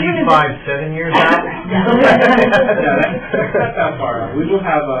 probably 7 years out. that's not far out. We will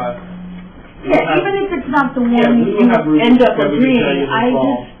have a. Even if it's not the one you end up agreeing,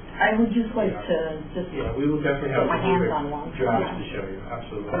 I would just like to we will definitely have put my hands on one. Drafts to show you.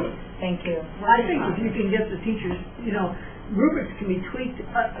 Absolutely. Thank you. I think if you can get the teachers, rubrics can be tweaked,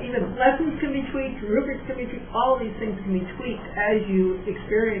 even lessons can be tweaked, rubrics can be tweaked, all these things can be tweaked as you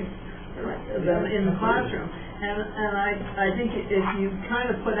experience them in the classroom. And I think if you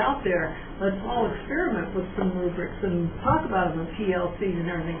kind of put out there, let's all experiment with some rubrics and talk about them in PLCs and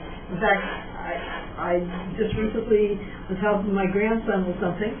everything. In fact, I just recently was helping my grandson with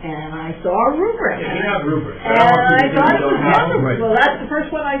something, and I saw a rubric. Yeah, we have rubrics. And I thought it was wonderful. Well, that's the first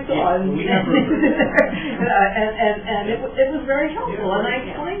one I saw. And, we have rubrics. and it was very helpful. And I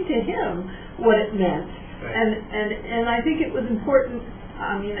explained to him what it meant. And I think it was important,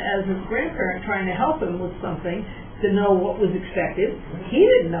 I mean, as a grandparent trying to help him with something, to know what was expected. He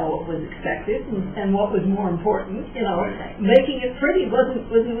didn't know what was expected and what was more important. You know, making it pretty was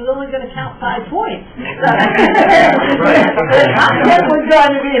only going to count 5 points. That was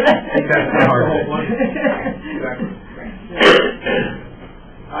going to be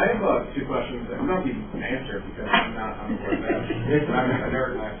I have 2 questions that don't need to answer because I'm not on the board. I'm a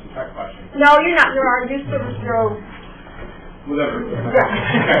nerd and I have some tech questions. No, you're not. You're just sort of Whatever.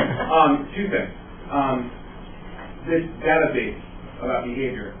 Okay. 2 things. This database about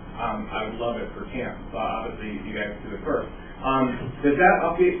behavior, I would love it for camp. Obviously, you guys do it first. Does that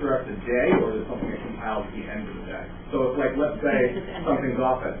update throughout the day, or is it something that compiles at the end of the day? So, if, like, let's say something's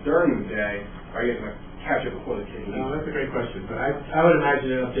off during the day, are you going to catch it before the kids leave? That's a great question. But I would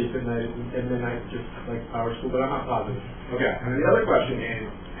imagine it updates at night and midnight, just like Power School, but I'm not positive. Okay. And the other question is,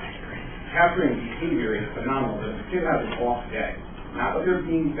 capturing behavior is phenomenal, but if the kid has an off day, not that they're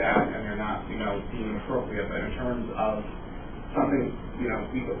being bad and they're not, being inappropriate, but in terms of something,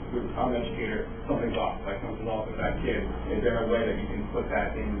 I'm an educator, something's off, like something's off with that kid. Is there a way that you can put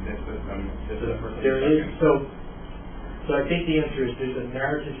that in this system? There is. So I think the answer is there's a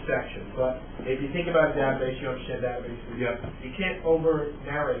narrative section, but if you think about a database, you understand database. Yep. You can't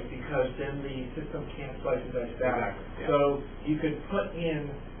over-narrate because then the system can't slice and dice data. Exactly. Yeah. So you could put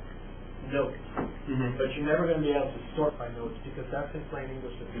in notes, but you're never going to be able to sort by notes because that's in plain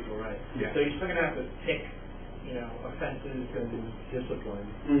English that people write. Yeah. So you're still going to have to pick, offenses and discipline.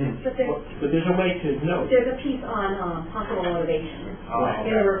 But there's a way to note. there's a piece on possible motivation okay.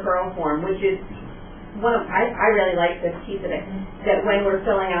 in the referral form, which is I really like this piece of it, that when we're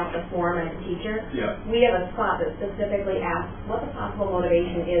filling out the form as a teacher, we have a spot that specifically asks what the possible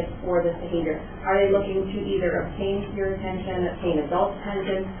motivation is for this behavior. Are they looking to either obtain peer attention, obtain adult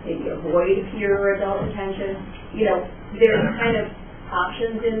attention, maybe avoid peer or adult attention? There's kind of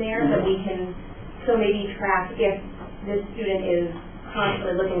options in there that we can maybe track if this student is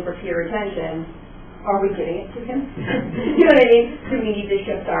constantly looking for peer attention. Are we giving it to him? You know what I mean? Do we need to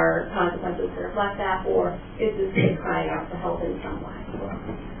shift our consequences to reflect that, or is this kid crying out for help in some way?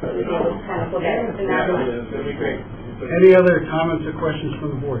 So we can kind of look at it in that way. That'd be great. Any other comments or questions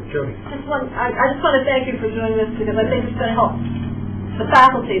from the board? Jody? I just want to thank you for doing this because I think it's going to help the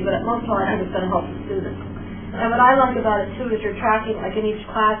faculty, but at most of all, I think it's going to help the students. And what I like about it too is you're tracking, like in each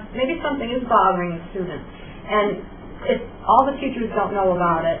class, maybe something is bothering a student, and if all the teachers don't know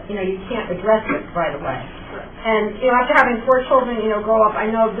about it, you can't address it right away. And, after having 4 children, grow up, I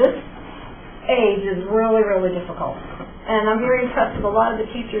know this age is really, really difficult. And I'm very impressed with a lot of the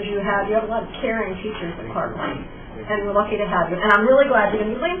teachers you have. You have a lot of caring teachers at Clark Lane. And we're lucky to have you. And I'm really glad you're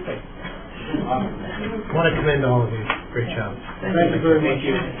going to be Lansing. I want to commend all of you. Great job. Thank you very much.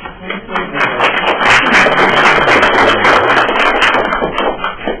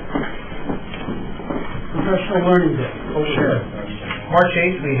 Professional Learning Day. Sure. March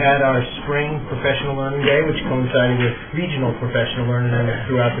 8th, we had our Spring Professional Learning Day, which coincided with regional professional learning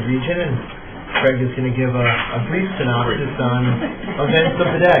throughout the region, and Craig is going to give a brief synopsis on events of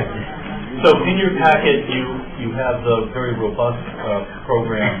the day. So in your packet, you have the very robust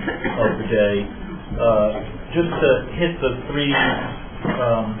program of the day. Just to hit the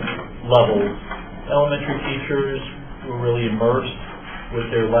 3 levels, elementary teachers were really immersed with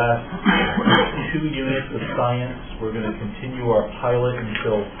their last 2 units of science. We're going to continue our pilot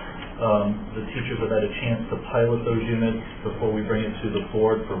until the teachers have had a chance to pilot those units before we bring it to the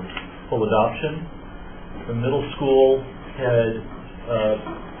board for full adoption. The middle school had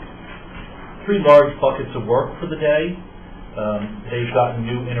 3 large buckets of work for the day. They've gotten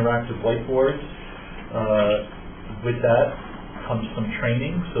new interactive whiteboards. With that comes some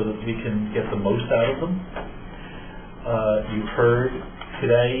training so that we can get the most out of them. You heard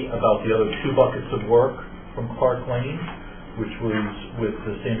today about the other 2 buckets of work from Clark Lane, which was with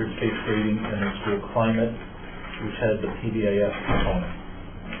the standards-based grading and the school climate, which had the PBAS component.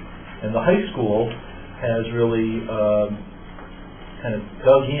 And the high school has really kind of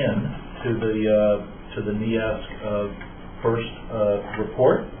dug in to the NEASC first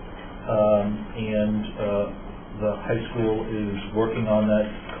report and the high school is working on that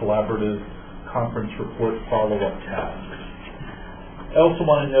collaborative conference report follow-up tasks. I also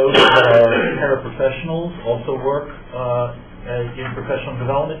want to note that our paraprofessionals also work in professional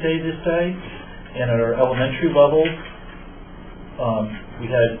development day this day, and at our elementary level, we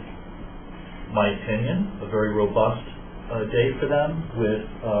had, my opinion, a very robust day for them with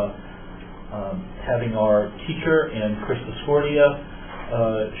having our teacher and Chris Discordia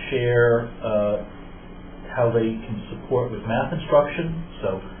share how they can support with math instruction.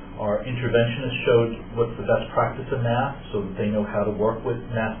 So our interventionist showed what's the best practice in math so that they know how to work with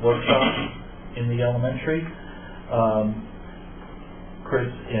math workshops in the elementary. Chris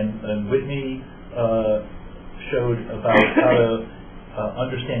and Whitney showed about how to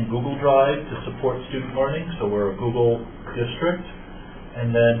understand Google Drive to support student learning, so we're a Google district.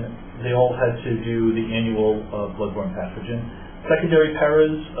 And then they all had to do the annual bloodborne pathogen. Secondary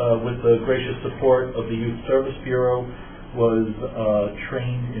paras, with the gracious support of the Youth Service Bureau, was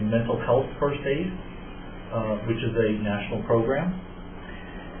trained in mental health first aid, which is a national program.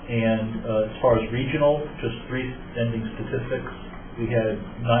 And as far as regional, just 3 ending statistics. We had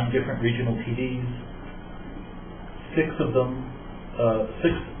 9 different regional PDs. 6 of them,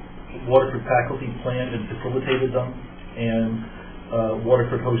 6 Waterford faculty planned and facilitated them, and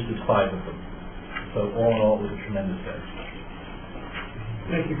Waterford hosted 5 of them. So all in all, it was a tremendous day.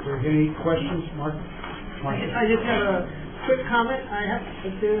 Thank you, Craig. Any questions, Mark? I just have a quick comment. I have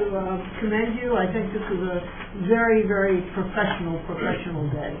to commend you. I think this is a very, very professional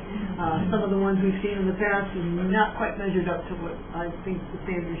day. Some of the ones we've seen in the past are not quite measured up to what I think the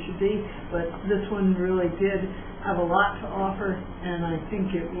standard should be, but this one really did have a lot to offer, and I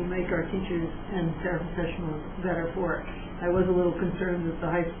think it will make our teachers and paraprofessionals better for it. I was a little concerned that the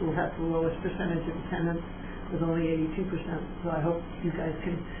high school had the lowest percentage of attendance with only 82%, so I hope you guys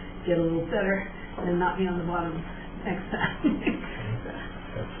can get a little better and not be on the bottom next time.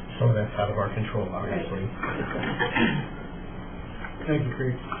 Some of that's out of our control, obviously. Thank you,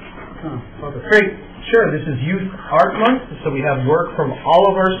 Craig. Great. Sure. This is Youth Art Month, so we have work from all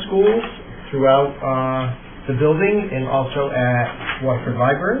of our schools throughout the building and also at Waterford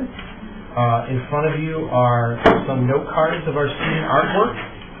Library. In front of you are some note cards of our student artwork,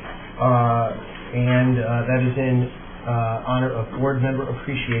 and that is in honor of Board Member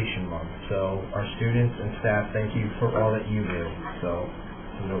Appreciation Month. So our students and staff, thank you for all that you do. So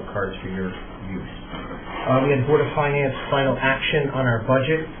some note cards for your use. We had Board of Finance final action on our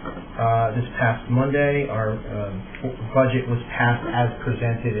budget this past Monday. Our budget was passed as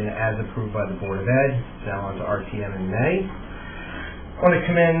presented and as approved by the Board of Ed. It's now on to RTM in May. I want to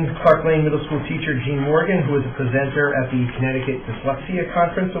commend Clark Lane Middle School teacher Jean Morgan, who was a presenter at the Connecticut Dyslexia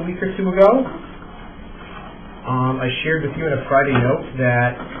Conference a week or 2 ago. I shared with you in a Friday note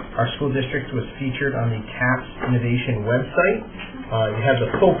that our school district was featured on the CAPS Innovation website. You have the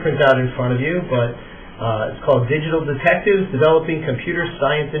full printout in front of you, but it's called Digital Detectives, Developing Computer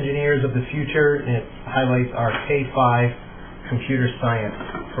Science Engineers of the Future, and it highlights our K-5 computer science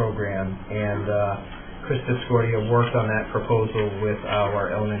program. And Chris Discordia worked on that proposal with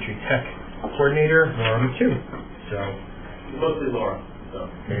our elementary tech coordinator, Laura McHugh. So, mostly Laura. So.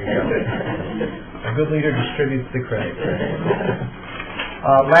 There you go. A good leader distributes the credit.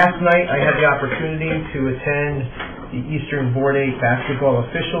 Last night I had the opportunity to attend the Eastern Board 8 basketball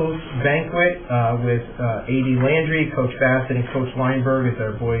officials banquet with A.D. Landry, Coach Bassett, and Coach Weinberg, as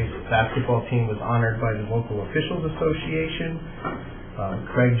our boys basketball team was honored by the Local Officials Association.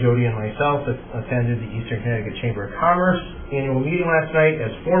 Craig, Jody, and myself attended the Eastern Connecticut Chamber of Commerce annual meeting last night, as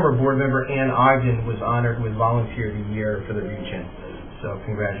former board member Ann Ogden was honored with Volunteer of the Year for the region. So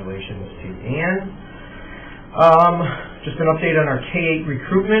congratulations to Ann. Just an update on our K-8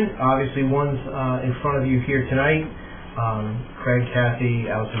 recruitment. Obviously, one's in front of you here tonight. Craig, Kathy,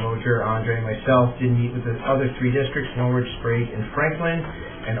 Allison Mojer, Andre, and myself did meet with the other 3 districts, Norwich, Sprague, and Franklin,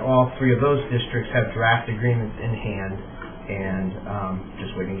 and all 3 of those districts have draft agreements in hand, and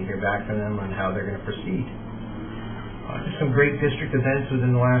just waiting to hear back from them on how they're going to proceed. Just some great district events within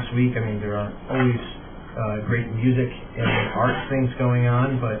the last week. I mean, there are always great music and arts things going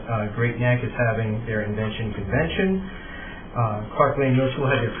on, but Great Neck is having their Invention Convention. Clark Lane Middle School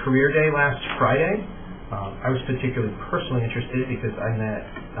had their Career Day last Friday. I was particularly personally interested because I met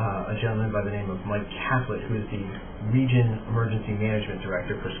a gentleman by the name of Mike Catlett, who is the Region Emergency Management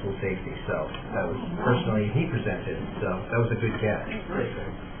Director for School Safety. So that was personally, he presented, so that was a good get.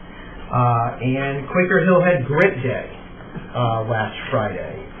 And Quaker Hill had Grit Day last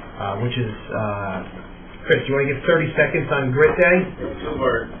Friday, which is Chris, do you want to give 30 seconds on Grit Day? Some of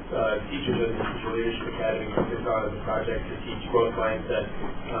our teachers at the Teacher Leadership Academy took this on as a project to teach growth mindset.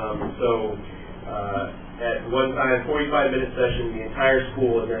 So At one time, 45-minute session, the entire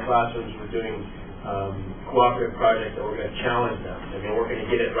school in their classrooms were doing cooperative projects that were going to challenge them, and they weren't going to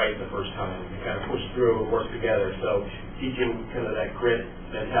get it right the first time. They kind of pushed through and worked together. So teaching kind of that grit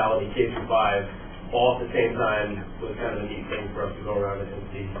mentality, K through 5, all at the same time was kind of a neat thing for us to go around and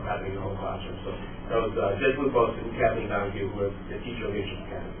see happening in the whole classroom. So that was Dick Lupos and Kathleen Donahue, who was the Teacher Leadership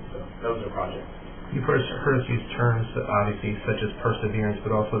Academy. So that was their project. You've heard us use terms, obviously, such as perseverance,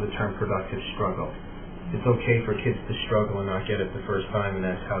 but also the term productive struggle. It's okay for kids to struggle and not get it the first time, and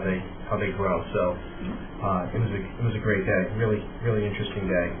that's how they grow. So it was a great day, really interesting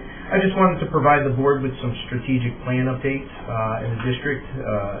day. I just wanted to provide the board with some strategic plan updates in the district.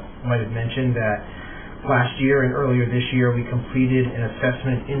 Might have mentioned that last year and earlier this year we completed an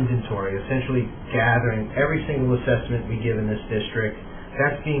assessment inventory, essentially gathering every single assessment we give in this district.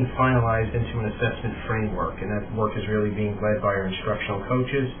 That's being finalized into an assessment framework, and that work is really being led by our instructional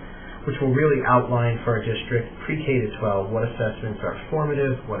coaches, which will really outline for our district pre-K to 12 what assessments are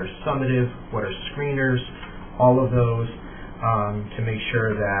formative, what are summative, what are screeners, all of those to make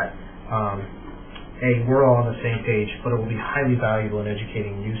sure that we're all on the same page, but it will be highly valuable in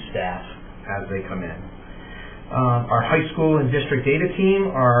educating new staff as they come in. Our high school and district data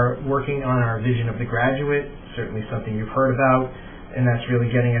team are working on our vision of the graduate, certainly something you've heard about, and that's really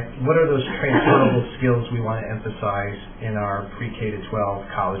getting at what are those transferable skills we want to emphasize in our pre-K to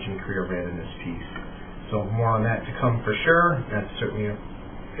 12 college and career readiness piece. So more on that to come for sure. That's certainly a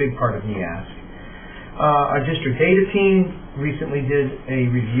big part of NEASC. Our district data team recently did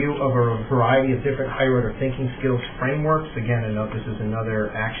a review of a variety of different higher order thinking skills frameworks. Again, I know this is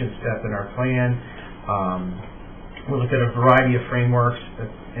another action step in our plan. We looked at a variety of frameworks,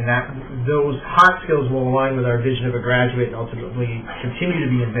 and those hot skills will align with our vision of a graduate and ultimately continue to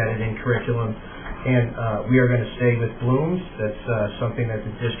be embedded in curriculum. And we are going to stay with Bloom's. That's something that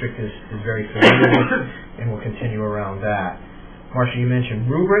the district is very familiar with, and we'll continue around that. Marcia, you mentioned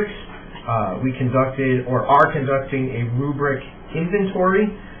rubrics. We conducted or are conducting a rubric inventory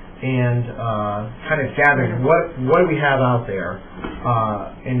and kind of gathering what do we have out there.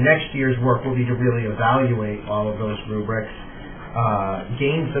 And next year's work will be to really evaluate all of those rubrics,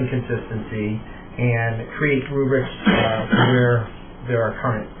 gain some consistency, and create rubrics where there are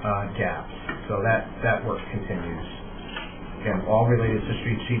current gaps. So that work continues. Again, all related to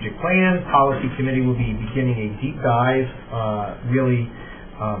strategic plan. Policy committee will be beginning a deep dive.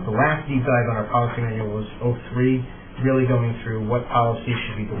 The last deep dive on our policy manual was 03. Really going through what policies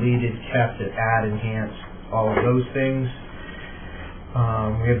should be deleted, kept, add, enhance, all of those things.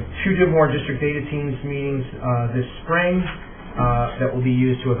 We have 2 more district data teams meetings this spring that will be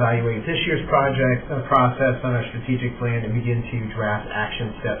used to evaluate this year's process on our strategic plan and begin to draft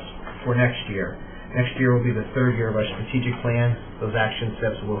action steps for next year. Next year will be the 3rd year of our strategic plan. Those action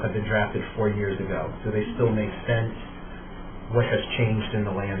steps will have been drafted 4 years ago. Do they still make sense? What has changed in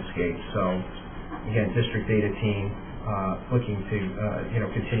the landscape? So, again, district data team looking to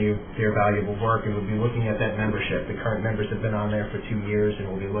continue their valuable work, and we'll be looking at that membership. The current members have been on there for 2 years, and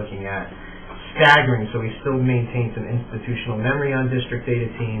we'll be looking at staggering, so we still maintain some institutional memory on district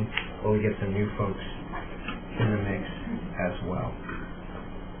data team, but we get some new folks in the mix as well.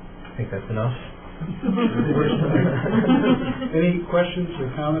 I think that's enough. Any questions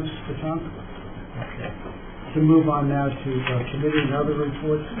or comments for Tom? Okay. To move on now to committee and other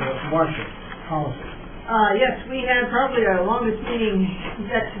reports. Marcia, policy. Yes, we had probably our longest meeting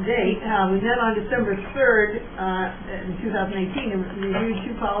yet to date. We met on December 3rd in 2018 and reviewed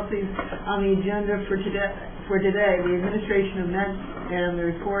 2 policies on the agenda for today, the administration of MENT and the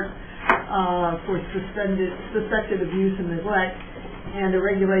report for suspected abuse and neglect, and a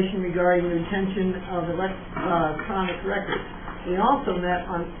regulation regarding the retention of electronic records. We also met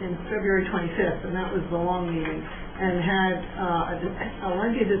in February 25th, and that was the long meeting, and had a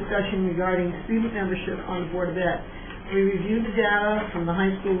lengthy discussion regarding student membership on the Board of Ed. We reviewed the data from the high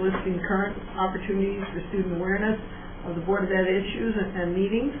school listing current opportunities for student awareness of the Board of Ed issues and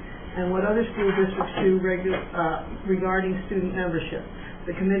meetings, and what other school districts do regarding student membership.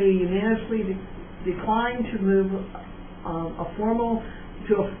 The committee unanimously declined to move a formal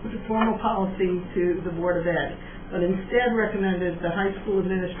policy to the Board of Ed, but instead recommended the high school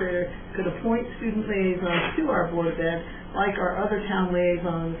administrator could appoint student liaisons to our Board of Ed, like our other town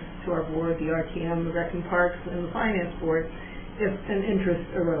liaisons to our board, the RTM, the Rec and Parks, and the Finance Board, if an interest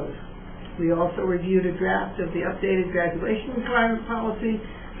arose. We also reviewed a draft of the updated graduation requirement policy,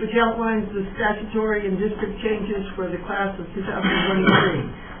 which outlines the statutory and district changes for the class of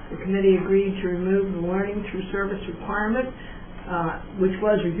 2023. The committee agreed to remove the learning through service requirement, which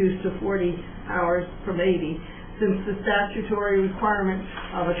was reduced to 40 hours from 80, since the statutory requirement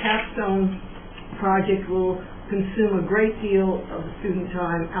of a capstone project will consume a great deal of student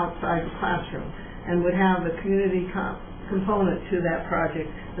time outside the classroom and would have a community component to that project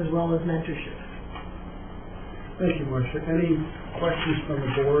as well as mentorship. Thank you, Marcia. Any questions from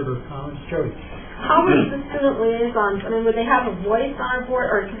the board or comments? Jody? How would the student liaisons, I mean, would they have a voice on our board,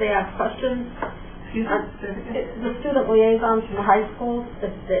 or could they ask questions? The student liaisons from the high schools,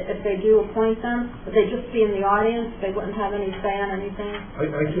 if they do appoint them, would they just be in the audience? They wouldn't have any say on anything? I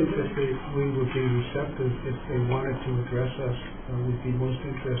think that we would be receptive if they wanted to address us. We'd be most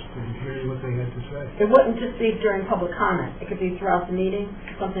interested in hearing what they had to say. It wouldn't just be during public comment. It could be throughout the meeting,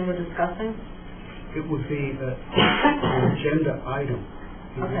 something we're discussing? It would be an agenda item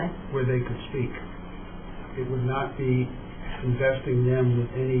where they could speak. It would not be investing them with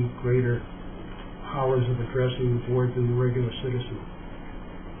any greater powers of addressing the board than the regular citizen.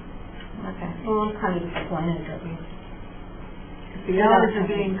 Okay. Well, I'm kind of disappointed that we... The hours are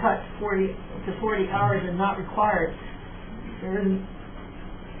being cut to 40 hours and not required. There isn't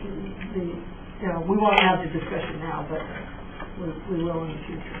we won't have the discussion now, but we will in the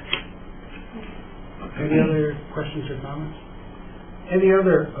future. Any other questions or comments? Any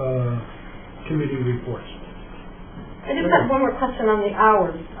other committee reports? I just have one more question on the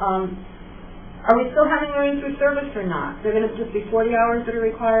hours. Are we still having learning through service or not? They're going to just be 40 hours that are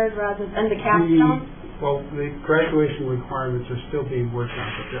required rather than the capstone? Well, the graduation requirements are still being worked on,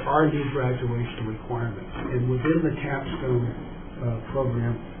 but there are new graduation requirements. And within the capstone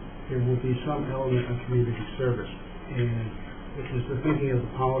program, there will be some element of community service. And it was the thinking of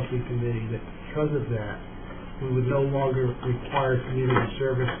the policy committee that because of that, we would no longer require community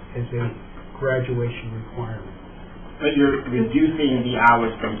service as a graduation requirement. But you're reducing the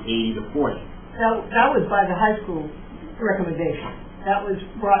hours from 80 to 40. That was by the high school recommendation. That was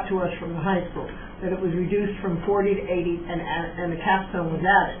brought to us from the high school, that it was reduced from 40 to 80 and the capstone was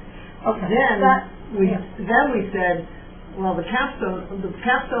added. Okay. Then we said, well, the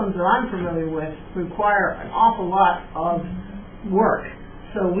capstones that I'm familiar with require an awful lot of work.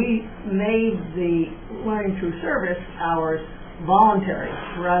 So we made the learning through service hours voluntary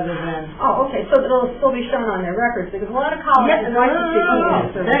rather than... Oh, okay, so it'll still be shown on their records, because a lot of colleges like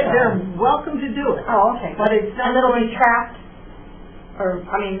to see they're welcome to do it. Oh, okay. But it's and it'll be tracked? Or,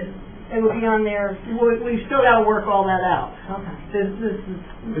 I mean, it will be on their... We've still got to work all that out. Okay. This is...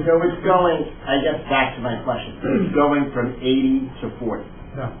 So it's going, I guess back to my question, it's going from 80 to 40.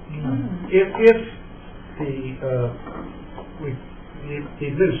 No. If the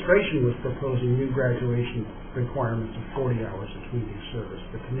administration was proposing new graduation requirements of 40 hours of community service,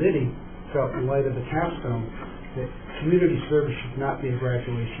 the committee felt in light of the capstone that community service should not be a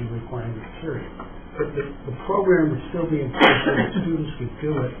graduation requirement, period. But the program would still be in place so that students could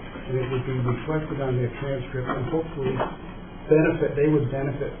do it, and it would be reflected on their transcript, and hopefully they would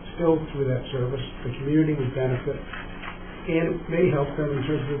benefit still through that service, the community would benefit, and it may help them in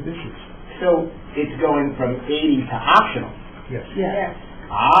terms of admissions. So it's going from 80 to optional? Yes. Yes.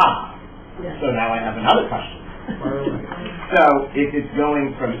 Yes. So now I have another question. So if it's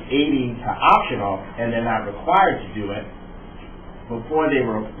going from 80 to optional and they're not required to do it, before they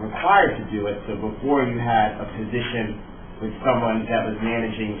were required to do it, so before you had a position with someone that was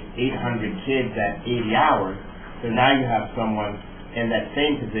managing 800 kids at 80 hours, so now you have someone in that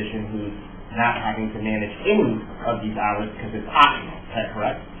same position who's not having to manage any of these hours because it's optional. Is that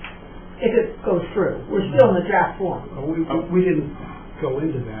correct? If it goes through. We're still in the draft form. We didn't go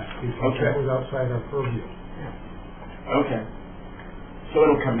into that because that was outside our purview. Okay. So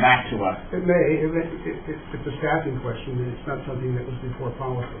it'll come back to us. It may. It's a staffing question, and it's not something that was before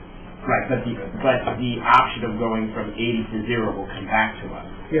policy. Right, but the option of going from 80 to 0 will come back to us.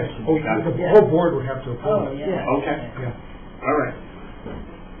 Yes. The whole board would have to approve it. Yeah. Okay. Yeah. All right.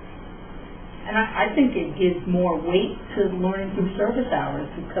 And I think it gives more weight to learning through service hours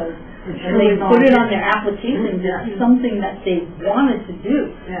because when they put it on their application, it's something that they wanted to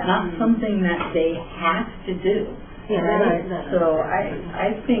do, not something that they have to do. Yeah, so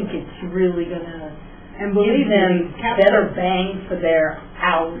I think it's really going to give them better bang for their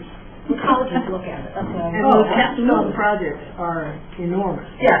hours. Colleges look at it. That's what I mean. And the capstone projects are enormous.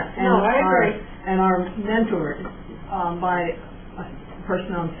 Yes. No, I agree. And are mentored by a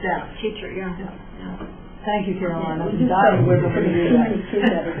person on staff. Teacher, yeah. Thank you, Caroline. I'm We're dying with too many kids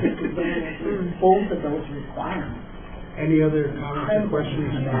that are taking advantage of both of those requirements. Any other comments or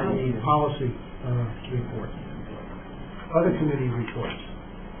questions on the policy report? Other committee reports?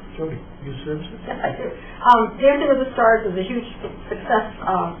 Jody, youth services? Yes, I do. Dancing with the Stars was a huge success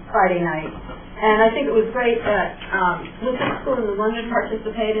Friday night, and I think it was great that Lutheran School in New London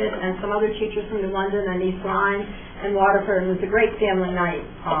participated, and some other teachers from New London and East Lyme and Waterford. It was a great family night.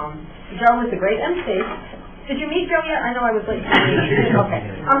 Joe was a great MC. Did you meet Joe yet? I know I was late. Okay.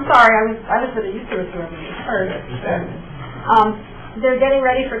 I'm sorry. I was at the youth service room and heard it. They're getting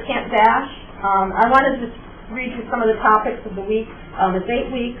ready for Camp Dash. I wanted to read you some of the topics of the week. It's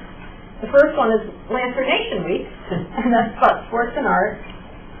 8 weeks. The first one is Lantern Nation Week, and that's about sports and art.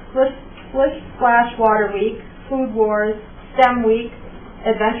 Splish Splash Water Week, Food Wars, STEM Week,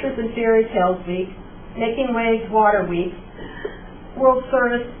 Adventures in Fairy Tales Week, Making Waves Water Week, World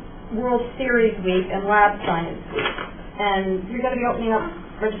Series Week, and Lab Science Week. And you're going to be opening up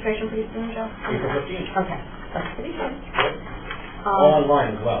registration pretty soon, Joe? Okay, that's pretty soon. All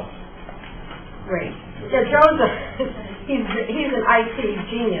online as well. Great. Yeah, Joe's he's an IT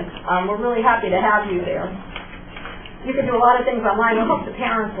genius. We're really happy to have you there. You can do a lot of things online. We'll help the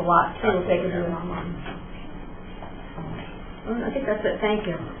parents a lot too if they can do it online. I think that's it. Thank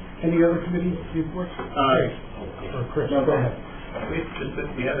you. Any other committee reports? Chris, no, go ahead.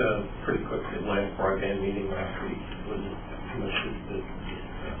 We had a pretty quick Atlantic broadband meeting last week.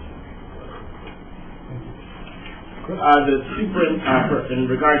 In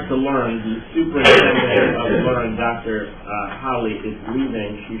regards to Learn, the superintendent of Learn, Dr. Holly, is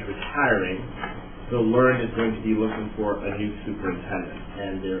leaving. She's retiring. So Learn is going to be looking for a new superintendent,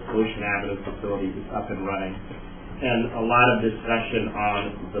 and their Ocean Avenue facility is up and running. And a lot of discussion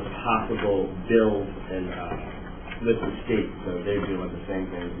on the possible bills and with the state. So they're doing the same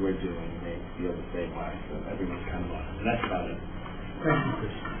thing as we're doing, and they feel the same way. So everyone's kind of on. And that's about it. Thank you,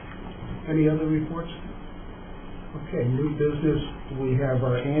 Chris. Any other reports? Okay, new business. We have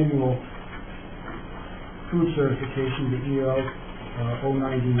our annual food certification, the EL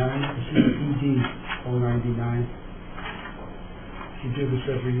 099, this is the ED 099. We do this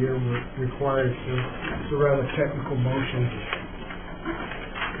every year. We're required to, it's a rather technical motion.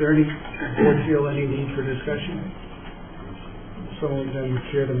 Is there any board feel any need for discussion? Someone then would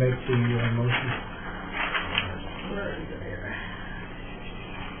care to make the motion. Where is it here?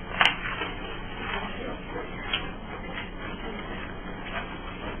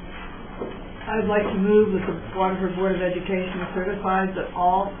 I'd like to move that the Waterford Board of Education certifies that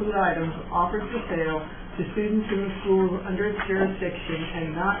all food items offered for sale to students in the schools under its jurisdiction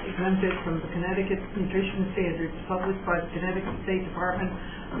and not exempted from the Connecticut nutrition standards published by the Connecticut State Department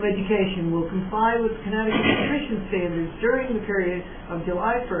of Education will comply with Connecticut nutrition standards during the period of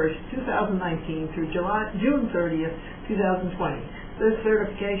July 1st, 2019 through June 30th, 2020. This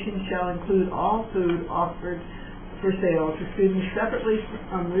certification shall include all food offered for sale to students separately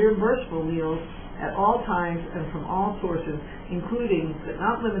on reimbursable meals at all times and from all sources, including but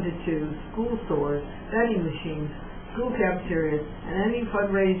not limited to school stores, vending machines, school cafeterias, and any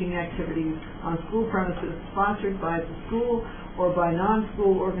fundraising activities on school premises sponsored by the school or by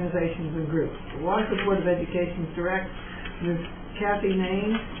non-school organizations and groups. The Waterford Board of Education directs Ms. Kathy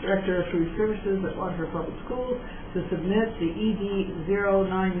Nain, Director of Food Services at Waterford Public Schools, to submit the ED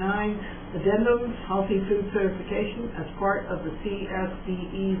 099 Addendum Healthy Food Certification as part of the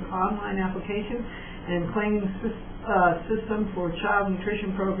CSDE's online application and claiming system for child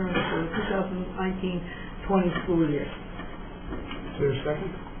nutrition programs for the 2019-20 school year. Is there a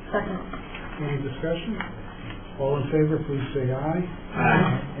second? Second. Any discussion? All in favor, please say aye.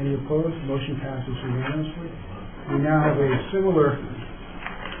 Aye. Any opposed? Motion passes unanimously. We now have a similar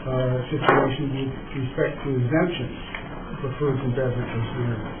situation with respect to exemptions for foods and beverages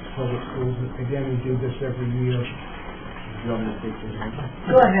in public schools. Again, we do this every year. You want me to take this one?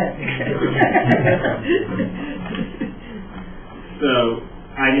 Go ahead. So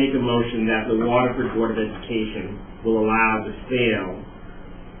I make a motion that the Waterford Board of Education will allow the sale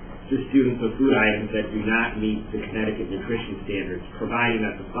to students of food items that do not meet the Connecticut nutrition standards, providing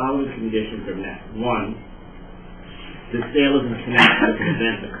that the following conditions are met. 1, the sale is in connection with an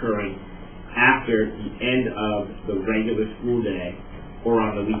event occurring after the end of the regular school day or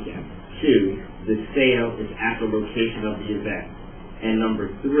on the weekend. 2, the sale is at the location of the event. And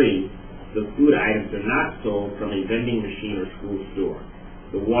number 3, the food items are not sold from a vending machine or school store.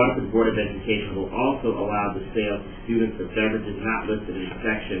 The Waterford Board of Education will also allow the sale to students of beverages not listed in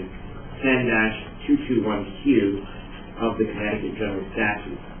Section 10-221Q of the Connecticut General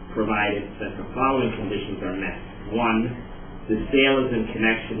Statutes, provided that the following conditions are met. 1, the sale is in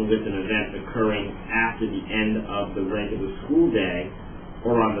connection with an event occurring after the end of the regular school day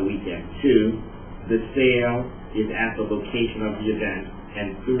or on the weekend. 2, the sale is at the location of the event. And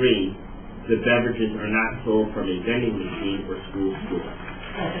 3, the beverages are not sold from a vending machine or school store.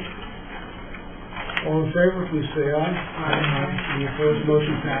 All in favor, please say aye. Aye. Any opposed,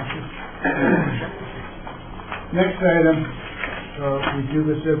 motion passes. Next item, we do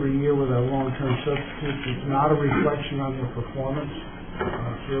this every year with our long-term substitutes. It's not a reflection on their performance.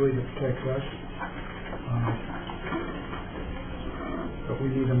 It's really to protect us. But we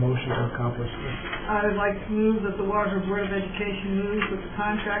need a motion to accomplish this. I would like to move that the Waterford Board of Education moves with the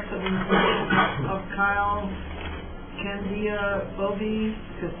contracts of employment of Kyle Candia Bobby,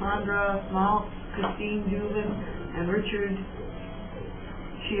 Cassandra Malt, Christine Dubin, and Richard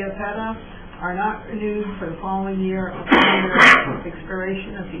Chiapetta are not renewed for the following year upon their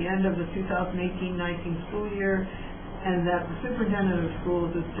expiration at the end of the 2018-19 school year, and that the superintendent of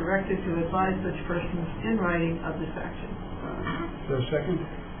schools is directed to advise such persons in writing of this action. Is there a second?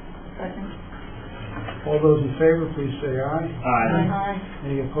 Second. All those in favor, please say aye. Aye.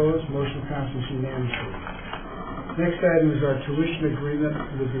 Any opposed? Motion passes unanimously. Next item is our tuition agreement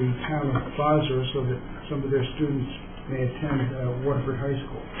with the town of Basra so that some of their students may attend Waterford High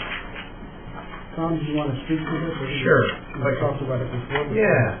School. Tom, do you want to speak to this? Sure. We talked about it before.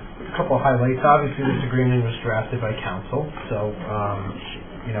 Yeah, a couple of highlights. Obviously, this agreement was drafted by council, so,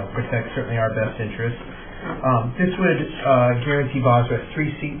 protects certainly our best interests. This would guarantee Basra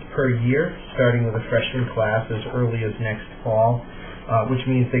 3 seats per year, starting with a freshman class as early as next fall, which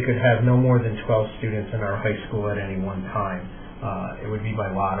means they could have no more than 12 students in our high school at any one time. It would be by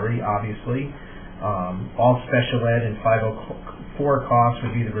lottery, obviously. All special ed and 504 costs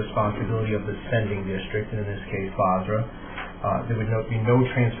would be the responsibility of the sending district, and in this case, Basra. There would be no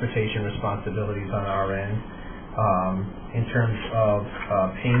transportation responsibilities on our end. In terms of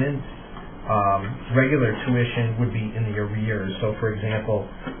payments, regular tuition would be in the arrears. So, for example,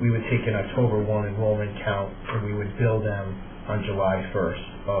 we would take an October 1 enrollment count, and we would bill them on July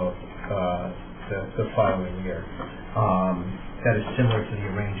 1st of the following year. That is similar to the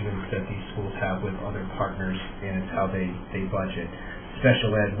arrangements that these schools have with other partners, and it's how they budget.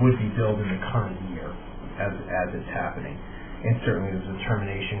 Special ed would be billed in the current year as it's happening. And certainly there's a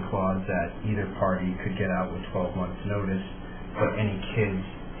termination clause that either party could get out with 12 months notice, but any kids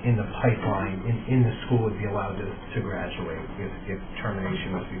in the pipeline in the school would be allowed to graduate if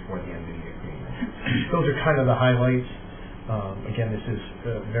termination was before the end of the agreement. Those are kind of the highlights. Again, this is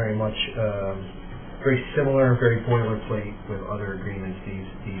very much very similar, very boilerplate with other agreements these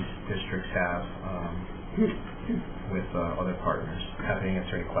districts have with other partners. Happy to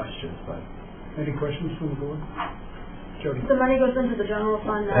answer any questions. But any questions from the board? Jody. The money goes into the general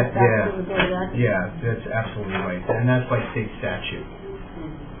fund, not back to the board of ed? Yeah, that's absolutely right, and that's by state statute.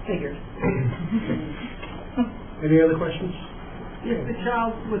 Figured. Any other questions? If the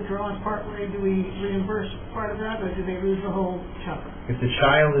child withdraws partway, do we reimburse part of that, or do they lose the whole chunk? If the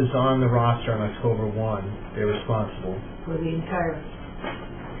child is on the roster on October 1, they're responsible. For the entire...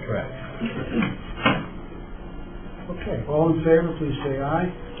 Correct. Okay. All in favor, please say aye.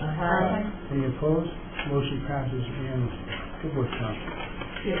 Aye. Any opposed? Motion passes unanimously. Good work, Tom.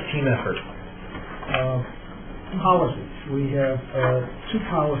 Team effort. Policies. We have two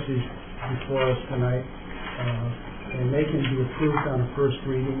policies before us tonight, and they can be approved on a first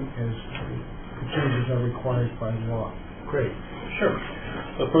reading as the changes are required by law. Great. Sure.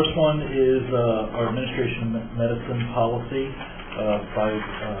 The first one is our administration medicine policy,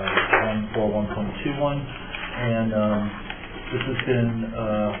 5141.21, and this has been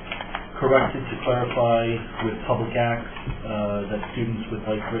corrected to clarify with public acts that students with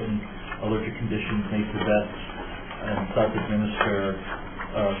life-threatening allergic conditions may possess and self-administer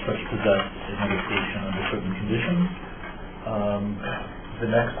such possessed medication under certain conditions. The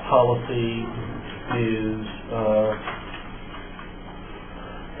next policy is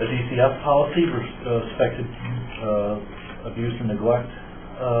a DCF policy, respected abuse and neglect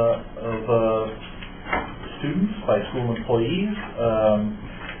of students by school employees.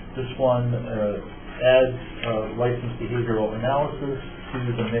 This one adds licensed behavioral analysis to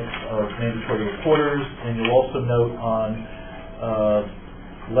the mix of mandatory reporters, and you'll also note on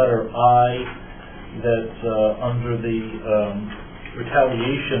letter I that under the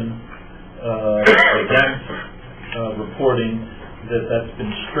retaliation against reporting that's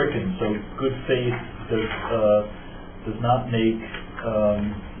been stricken. So good faith does not make,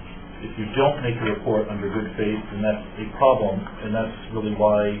 if you don't make a report under good faith, then that's a problem, and that's really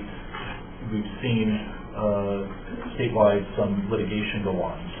why we've seen statewide some litigation go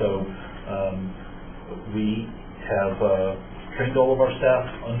on. So we have trained all of our staff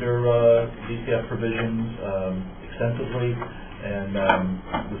under DCF provisions extensively, and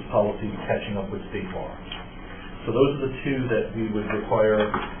this policy is catching up with state law. So those are the two that we would require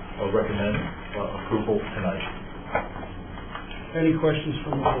or recommend approval tonight. Any questions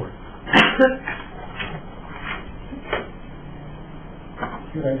from the board?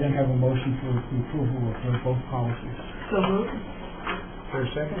 Could I then have a motion for the approval of both policies? So moved. For a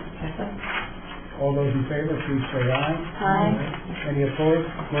second? All those in favor, please say aye. Aye. Any opposed?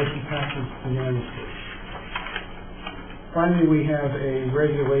 Motion passes unanimously. Finally, we have a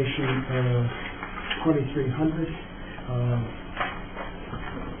regulation 2300.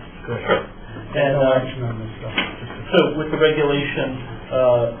 Go ahead. And, no action on this stuff. So with the regulation,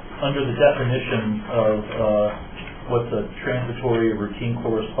 under the definition of what's a transitory or routine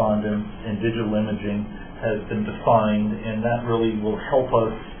correspondence and digital imaging has been defined, and that really will help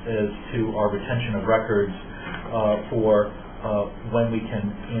us as to our retention of records for when we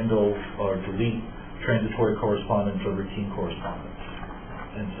can handle or delete transitory correspondence or routine correspondence.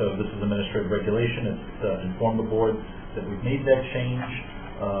 And so this is administrative regulation. It's informed the board that we've made that change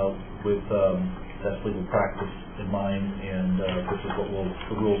with best legal practice in mind, and this is what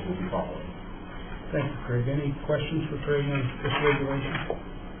the rules will be following. Thank you, Craig. Any questions for Craig on this regulation?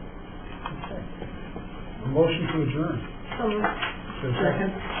 Okay. A motion to adjourn. So moved.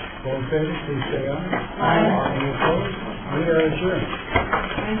 Second. All in favor, please say aye. Aye. Any opposed? We are adjourned.